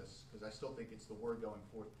something like this because I still think it's the Word going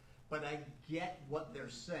forth. But I get what they're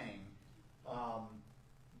saying. I'm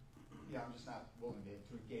just not willing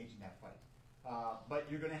to engage in that fight. But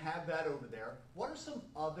you're going to have that over there. What are some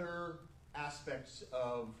other aspects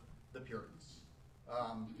of the Puritans?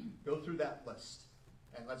 Go through that list,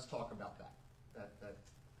 and let's talk about that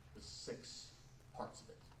the 6 parts of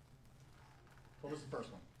it. What was the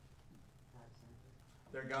first one?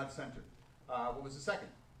 God-centered. They're God-centered. What was the second?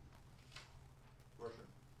 Worship.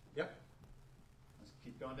 Yep. Let's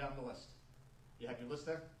keep going down the list. You have your list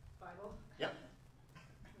there? Bible. Yep.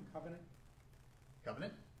 Covenant.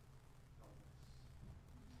 Covenant.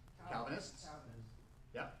 Calvinists.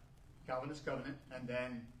 Yep. Calvinist covenant, and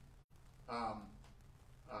then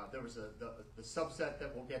there was the subset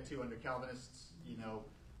that we'll get to under Calvinists.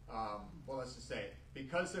 well, let's just say it.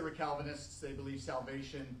 Because they were Calvinists, they believed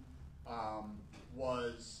salvation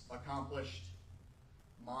was accomplished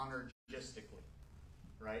monergistically,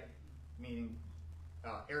 right? Meaning,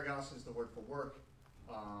 ergos is the word for work,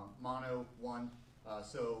 mono, one.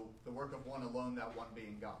 So the work of one alone, that one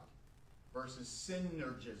being God. Versus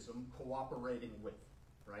synergism, cooperating with,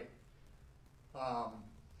 right?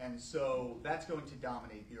 And so that's going to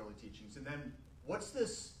dominate the early teachings. And then what's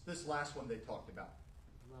this last one they talked about?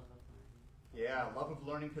 Love of learning. Yeah, love of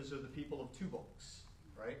learning because they're the people of two books,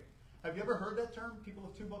 right? Have you ever heard that term, people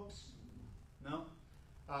of two books? No?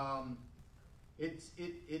 It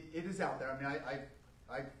is out there. I mean,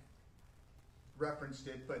 I've referenced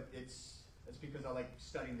it, but it's because I like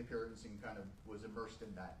studying the Puritans and kind of was immersed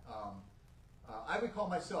in that. I would call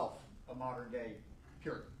myself a modern day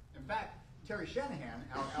Puritan. In fact, Terry Shanahan,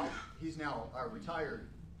 he's now our retired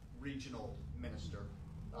regional minister.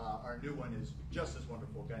 Our new one is just as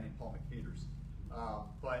wonderful, a guy named Paul McPeters.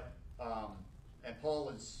 And Paul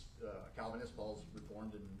is Calvinist, Paul's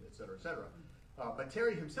Reformed, and et cetera, et cetera. But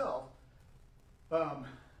Terry himself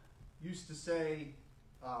used to say,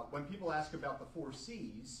 when people ask about the 4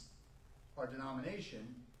 C's, our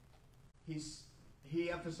denomination, he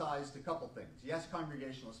emphasized a couple things. Yes,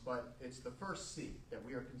 Congregationalists, but it's the first C, that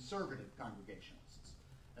we are conservative Congregationalists.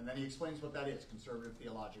 And then he explains what that is, conservative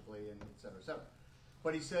theologically, and et cetera, et cetera.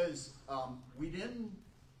 But he says,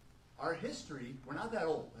 our history, we're not that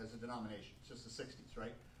old as a denomination, it's just the 60s,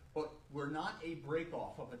 right? But we're not a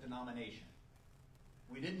break-off of a denomination.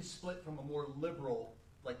 We didn't split from a more liberal,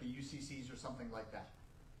 like the UCCs or something like that.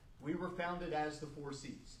 We were founded as the 4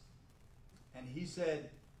 C's. And he said,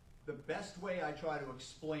 the best way I try to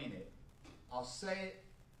explain it, I'll say it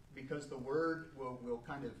because the word will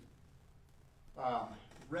kind of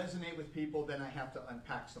resonate with people, then I have to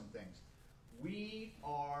unpack some things. We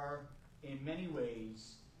are, in many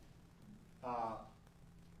ways,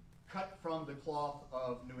 cut from the cloth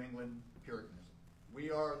of New England Puritanism.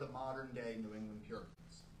 We are the modern day New England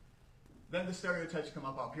Puritans. Then the stereotypes come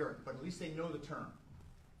up about Puritan, but at least they know the term.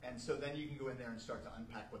 And so then you can go in there and start to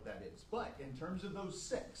unpack what that is. But in terms of those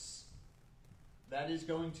 6, that is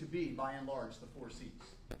going to be, by and large, the 4 C's.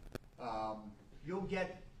 You'll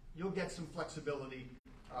get some flexibility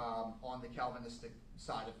on the Calvinistic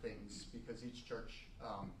side of things because each church,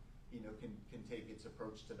 can take its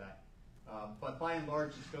approach to that. But by and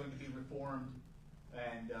large, it's going to be Reformed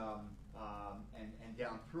and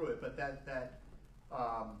down through it. But that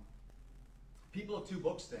people of two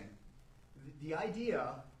books thing, the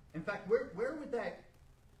idea. In fact, where would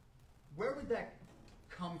that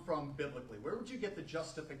come from biblically? Where would you get the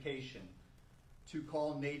justification to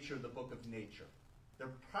call nature the book of nature?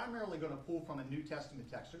 They're primarily going to pull from a New Testament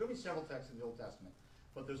text. There are going to be several texts in the Old Testament,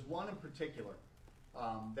 but there's one in particular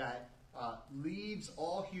that leaves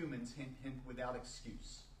all humans hint without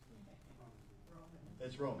excuse.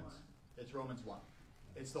 It's Romans. It's Romans 1.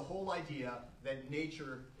 It's the whole idea that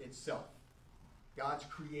nature itself, God's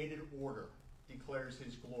created order, declares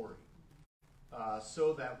his glory,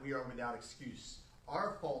 so that we are without excuse.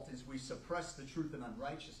 Our fault is we suppress the truth in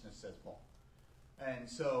unrighteousness, says Paul. And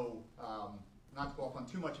so, not to go off on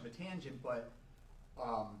too much of a tangent, but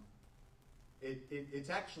it's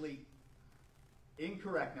actually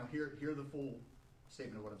incorrect. Now, hear the full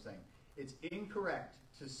statement of what I'm saying. It's incorrect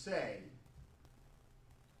to say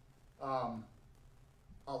a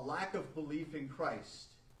lack of belief in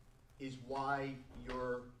Christ is why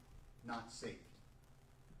you're not saved.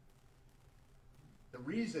 The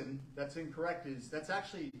reason that's incorrect is that's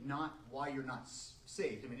actually not why you're not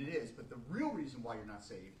saved. I mean, it is, but the real reason why you're not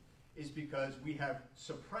saved is because we have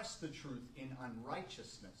suppressed the truth in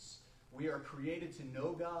unrighteousness. We are created to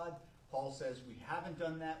know God. Paul says we haven't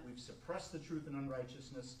done that. We've suppressed the truth in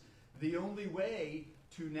unrighteousness. The only way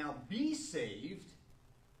to now be saved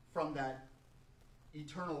from that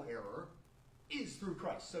eternal error is through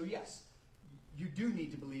Christ. So yes, you do need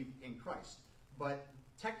to believe in Christ. But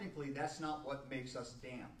technically, that's not what makes us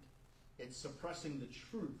damned. It's suppressing the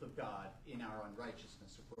truth of God in our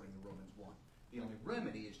unrighteousness, according to Romans 1. The only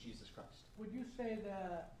remedy is Jesus Christ. Would you say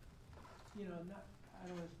that, I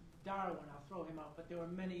don't know, Darwin, I'll throw him out, but there were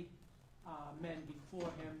many men before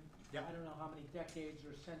him, Yep. I don't know how many decades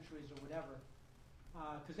or centuries or whatever,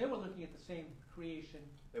 because they were looking at the same creation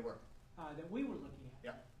They were. that we were looking at.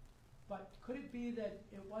 Yep. But could it be that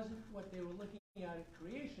it wasn't what they were looking at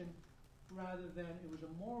creation, rather than it was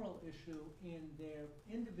a moral issue in their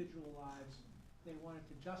individual lives? They wanted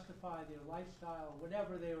to justify their lifestyle,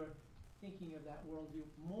 whatever they were thinking of that worldview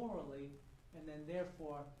morally, and then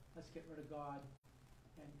therefore, let's get rid of God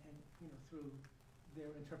and through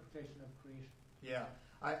their interpretation of creation. Yeah.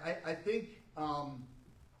 I think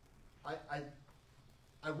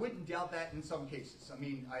I wouldn't doubt that in some cases. I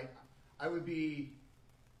mean, I want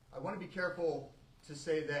to be careful to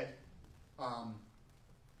say that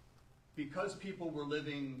because people were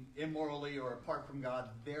living immorally or apart from God,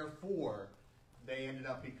 therefore they ended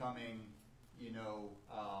up becoming,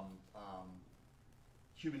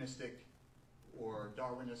 humanistic or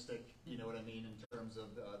Darwinistic, you know what I mean, in terms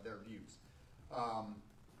of their views.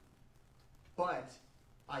 But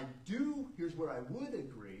I do, here's where I would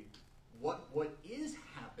agree, what is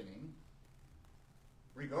happening,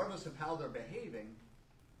 regardless of how they're behaving,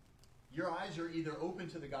 your eyes are either open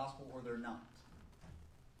to the gospel or they're not.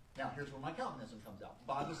 Now, here's where my Calvinism comes out.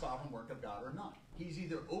 By the sovereign work of God or not. He's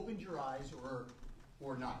either opened your eyes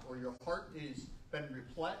or not. Or your heart has been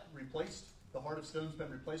replaced, the heart of stone's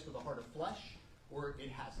been replaced with a heart of flesh, or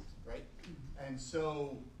it hasn't, right? And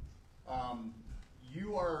so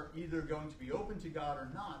you are either going to be open to God or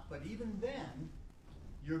not, but even then,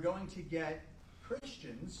 you're going to get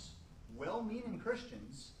Christians, well-meaning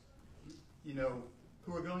Christians,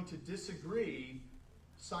 who are going to disagree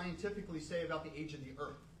scientifically, say, about the age of the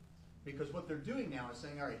earth. Because what they're doing now is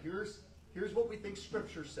saying, all right, here's what we think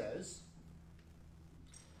Scripture says,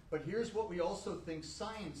 but here's what we also think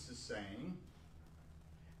science is saying,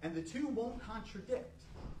 and the two won't contradict.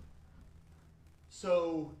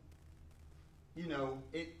 So,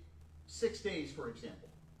 6 days, for example.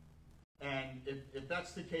 And if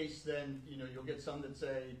that's the case, then, you'll get some that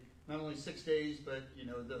say not only 6 days, but,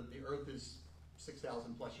 the earth is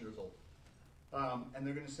 6,000 plus years old. And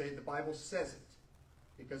they're going to say the Bible says it,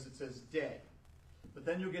 because it says day. But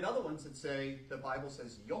then you'll get other ones that say the Bible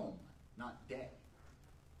says yom, not day.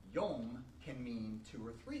 Yom can mean 2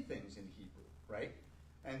 or 3 things in Hebrew, right?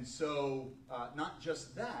 And so, not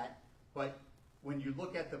just that, but when you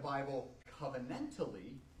look at the Bible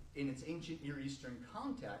covenantally, in its ancient Near Eastern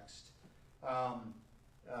context,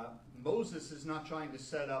 Moses is not trying to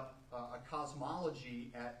set up a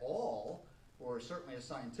cosmology at all, or certainly a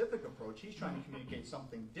scientific approach. He's trying to communicate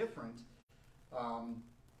something different.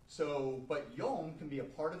 But Yom can be a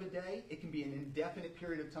part of a day, it can be an indefinite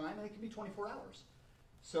period of time, and it can be 24 hours.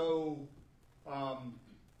 So,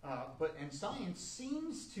 and science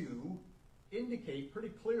seems to indicate pretty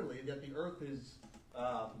clearly that the earth is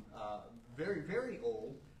very, very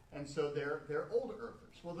old, and so they're old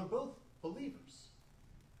earthers. Well, they're both believers.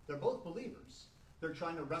 They're both believers. They're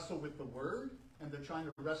trying to wrestle with the Word, and they're trying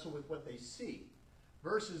to wrestle with what they see,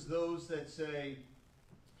 versus those that say,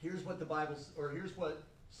 here's what the Bible, or here's what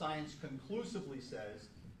science conclusively says.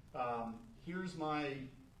 Here's my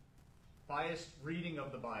biased reading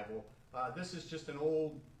of the Bible. This is just an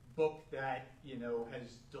old book that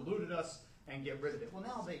has deluded us, and get rid of it. Well,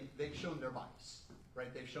 now they've shown their bias,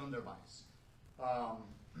 right? They've shown their bias,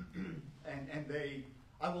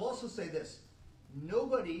 I will also say this: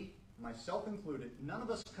 nobody, myself included, none of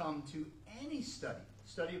us come to any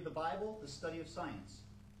study of the Bible, the study of science,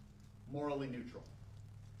 morally neutral.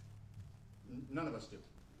 None of us do.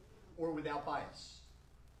 Or without bias.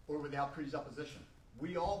 Or without presupposition.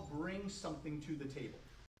 We all bring something to the table.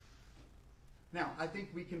 Now, I think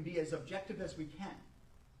we can be as objective as we can.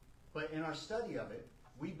 But in our study of it,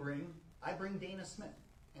 I bring Dana Smith.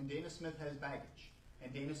 And Dana Smith has baggage.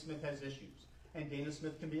 And Dana Smith has issues. And Dana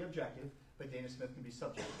Smith can be objective, but Dana Smith can be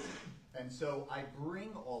subjective. And so I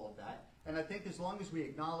bring all of that. And I think as long as we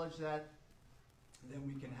acknowledge that, then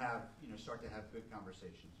we can start to have good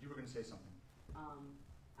conversations. You were going to say something.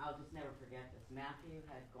 I'll just never forget this. Matthew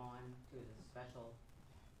had gone to this special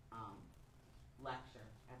lecture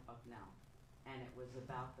at Bucknell, and it was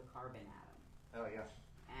about the carbon atom. Oh, yeah.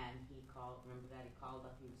 And he called, remember that? He called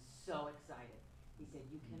up, he was so excited. He said,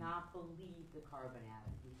 you cannot believe the carbon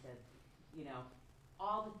atom. He said,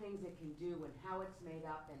 all the things it can do and how it's made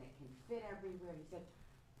up, and it can fit everywhere. He said,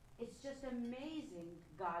 it's just amazing,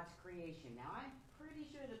 God's creation. Now, I'm pretty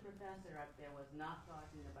sure the professor up there was not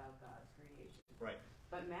talking about God's creation. Right.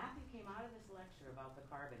 But Matthew came out of this lecture about the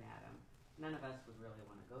carbon atom. None of us would really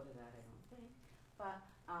want to go to that, I don't think. But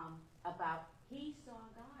about he saw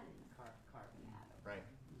God in the carbon atom. Right.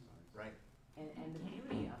 Right. And the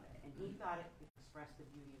beauty of it. And he thought it expressed the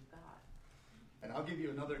beauty of God. And I'll give you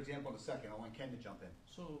another example in a second. I want Ken to jump in.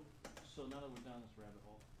 So now that we're down this rabbit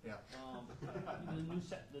hole, Yeah.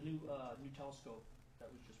 the new telescope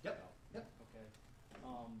that was just put out. Yep. Okay.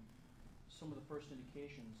 Some of the first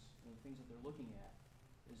indications and the things that they're looking at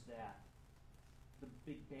is that the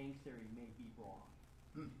Big Bang Theory may be wrong.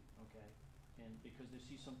 Okay. And because they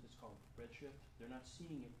see something that's called redshift, they're not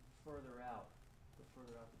seeing it further out, the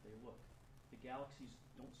further out that they look. The galaxies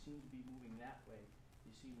don't seem to be moving that way.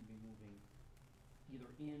 They seem to be moving either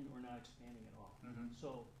in or not expanding at all. Mm-hmm.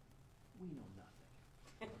 So we know nothing.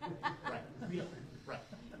 Okay?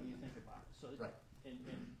 So, Right. and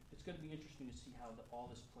it's going to be interesting to see how all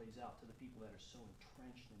this plays out to the people that are so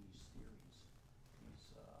entrenched in these theories,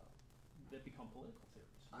 that become political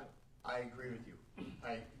theories. I agree with you.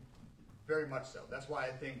 Very much so. That's why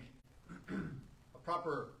I think a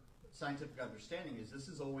proper scientific understanding is this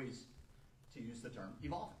is always, to use the term,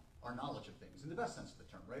 evolving our knowledge of things in the best sense of the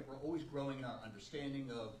term, right? We're always growing in our understanding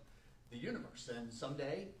of the universe, and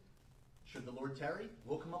someday, should the Lord tarry,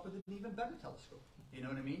 we'll come up with an even better telescope. You know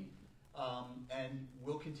what I mean? And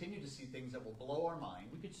we'll continue to see things that will blow our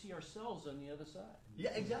mind. We could see ourselves on the other side.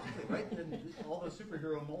 Yeah, exactly, right? And all the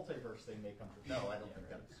superhero multiverse thing may come true. No, I don't think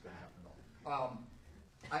that's going to happen at all.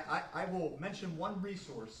 I will mention one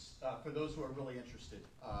resource for those who are really interested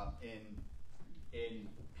in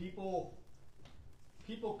people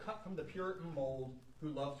cut from the Puritan mold who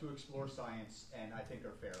love to explore science and I think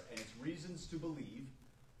are fair. And it's Reasons to Believe,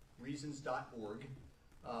 reasons.org.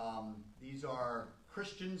 These are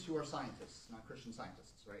Christians who are scientists, not Christian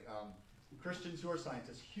scientists, right? Christians who are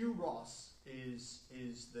scientists. Hugh Ross is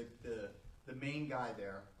the main guy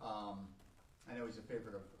there. I know he's a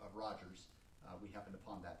favorite of Rogers. We happened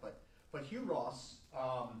upon that, but Hugh Ross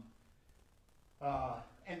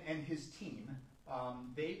and his team,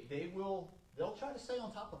 they'll try to stay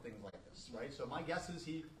on top of things like this, right? So my guess is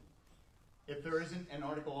if there isn't an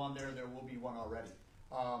article on there, there will be one already.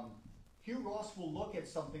 Hugh Ross will look at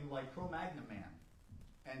something like Cro-Magnon Man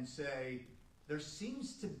and say, there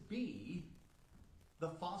seems to be the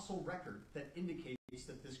fossil record that indicates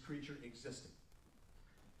that this creature existed.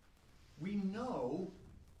 We know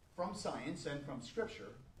from science and from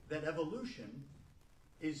Scripture that evolution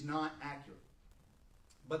is not accurate.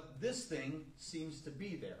 But this thing seems to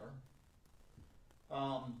be there.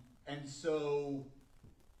 And so,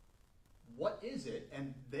 what is it?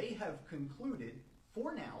 And they have concluded,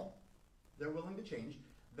 for now, they're willing to change,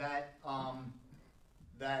 that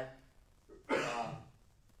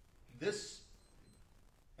this,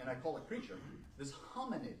 and I call it creature, this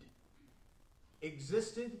hominid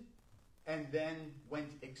existed and then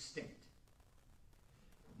went extinct.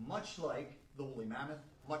 Much like the woolly mammoth,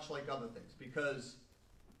 much like other things. Because,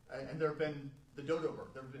 and there have been the dodo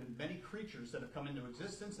bird, there have been many creatures that have come into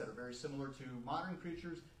existence that are very similar to modern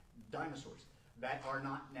creatures, dinosaurs, that are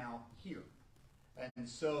not now here. And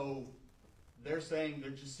so they're saying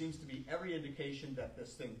there just seems to be every indication that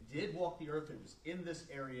this thing did walk the earth, it was in this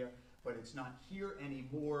area, but it's not here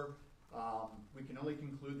anymore. We can only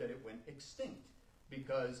conclude that it went extinct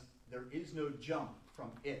because there is no jump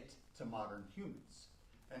from it to modern humans.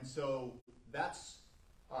 And so that's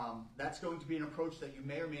going to be an approach that you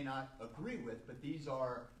may or may not agree with, but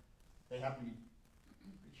they have to be,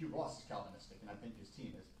 Hugh Ross is Calvinistic, and I think his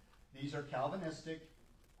team is. These are Calvinistic,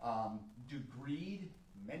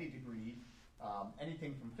 many degreed,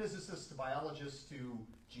 anything from physicists to biologists to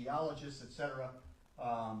geologists, etc.,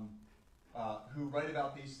 who write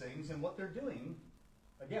about these things. And what they're doing,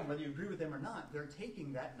 again, whether you agree with them or not, they're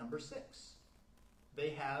taking that number 6.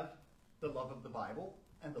 They have the love of the Bible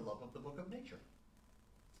and the love of the book of nature.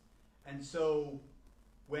 And so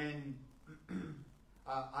when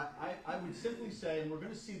I would simply say, and we're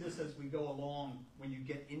going to see this as we go along when you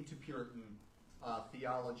get into Puritan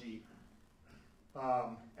theology,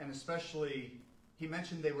 and especially, he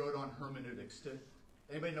mentioned they wrote on hermeneutics.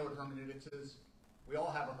 Anybody know what hermeneutics is? We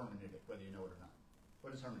all have a hermeneutic, whether you know it or not.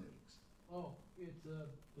 What is hermeneutics? Oh, it's the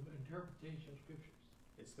interpretation of scriptures.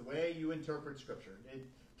 It's the way you interpret Scripture.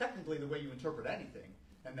 Technically, the way you interpret anything,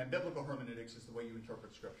 and then biblical hermeneutics is the way you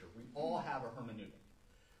interpret Scripture. We all have a hermeneutic.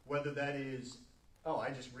 Whether that is,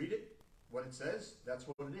 I just read it, what it says, that's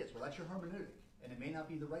what it is. Well, that's your hermeneutic, and it may not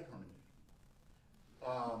be the right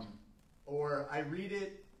hermeneutic. Or I read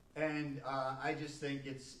it, and I just think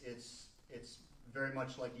it's very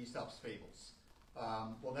much like Aesop's fables.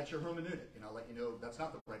 Well, that's your hermeneutic, and I'll let you know that's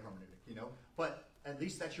not the right hermeneutic, But at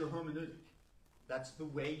least that's your hermeneutic. That's the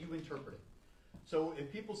way you interpret it. So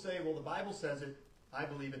if people say, well, the Bible says it, I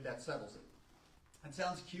believe it, that settles it. It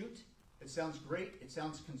sounds cute, it sounds great, it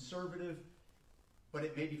sounds conservative, but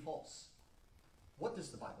it may be false. What does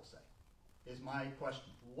the Bible say? Is my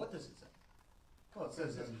question. What does it say? Well, it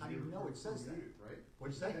says this. How do you know it says that? Right?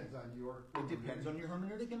 What'd you say? It Depends on your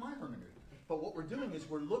hermeneutic and my hermeneutic. But what we're doing is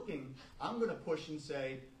I'm going to push and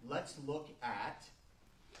say, let's look at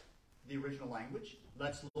the original language.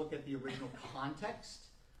 Let's look at the original context.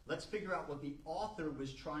 Let's figure out what the author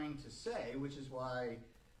was trying to say, which is why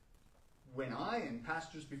when I and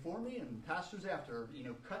pastors before me and pastors after,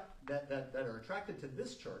 that are attracted to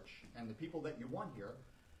this church and the people that you want here,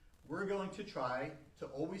 we're going to try to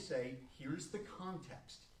always say, here's the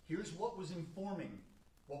context. Here's what was informing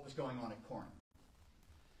what was going on at Corinth.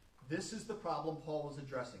 This is the problem Paul was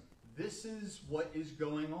addressing. this is what is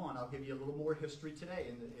going on. I'll give you a little more history today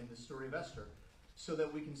in the story of Esther, so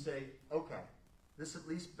that we can say, okay, this at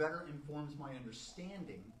least better informs my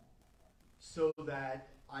understanding, so that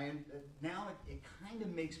now it kind of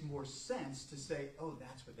makes more sense to say, oh,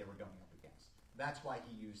 that's what they were going up against. That's why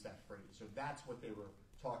he used that phrase, or that's what they were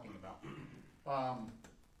talking about.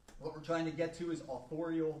 What we're trying to get to is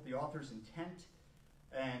authorial, the author's intent,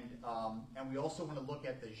 and we also want to look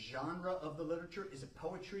at the genre of the literature. Is it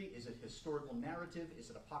poetry? Is it historical narrative? Is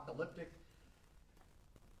it apocalyptic?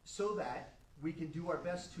 So that we can do our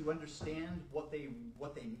best to understand what they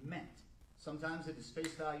meant. Sometimes it is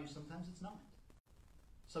face value, sometimes it's not.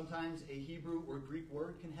 Sometimes a Hebrew or Greek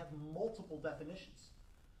word can have multiple definitions.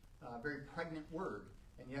 A very pregnant word,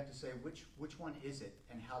 and you have to say, which one is it,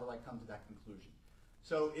 and how do I come to that conclusion?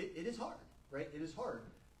 So it is hard, right? It is hard.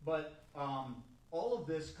 But all of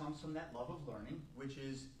this comes from that love of learning, which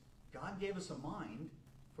is God gave us a mind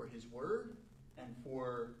for his word and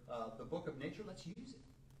for the book of nature. Let's use it.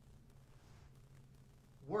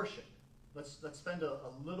 Worship. Let's spend a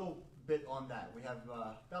little bit on that. We have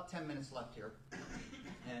about 10 minutes left here.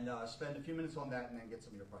 And spend a few minutes on that and then get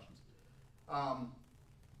some of your questions.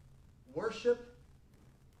 Worship,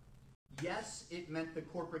 yes, it meant the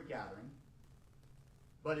corporate gathering,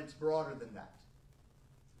 but it's broader than that.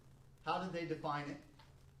 How did they define it?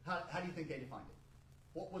 How do you think they defined it?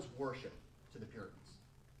 What was worship to the Puritans?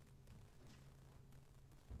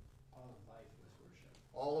 All of life was worship.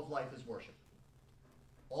 All of life is worship.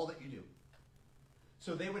 All that you do.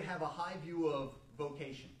 So they would have a high view of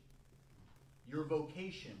vocation. Your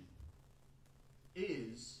vocation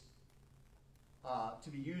is to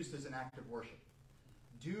be used as an act of worship.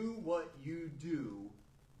 Do what you do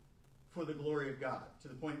for the glory of God, to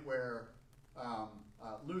the point where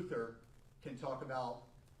Luther can talk about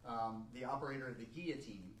the operator of the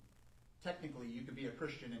guillotine. Technically, you could be a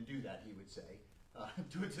Christian and do that, he would say.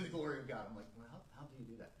 Do it to the glory of God. I'm like, well, how do you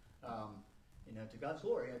do that? To God's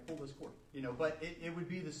glory, I pull this cord. But it would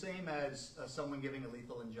be the same as someone giving a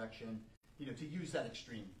lethal injection. To use that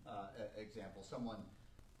extreme example,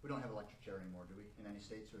 we don't have electric chair anymore, do we, in any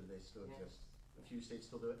states, or do they still exist? A few states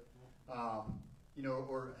still do it.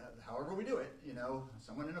 Or however we do it,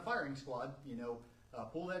 someone in a firing squad,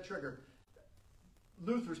 pull that trigger.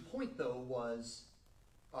 Luther's point, though, was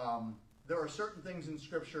there are certain things in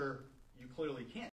Scripture you clearly can't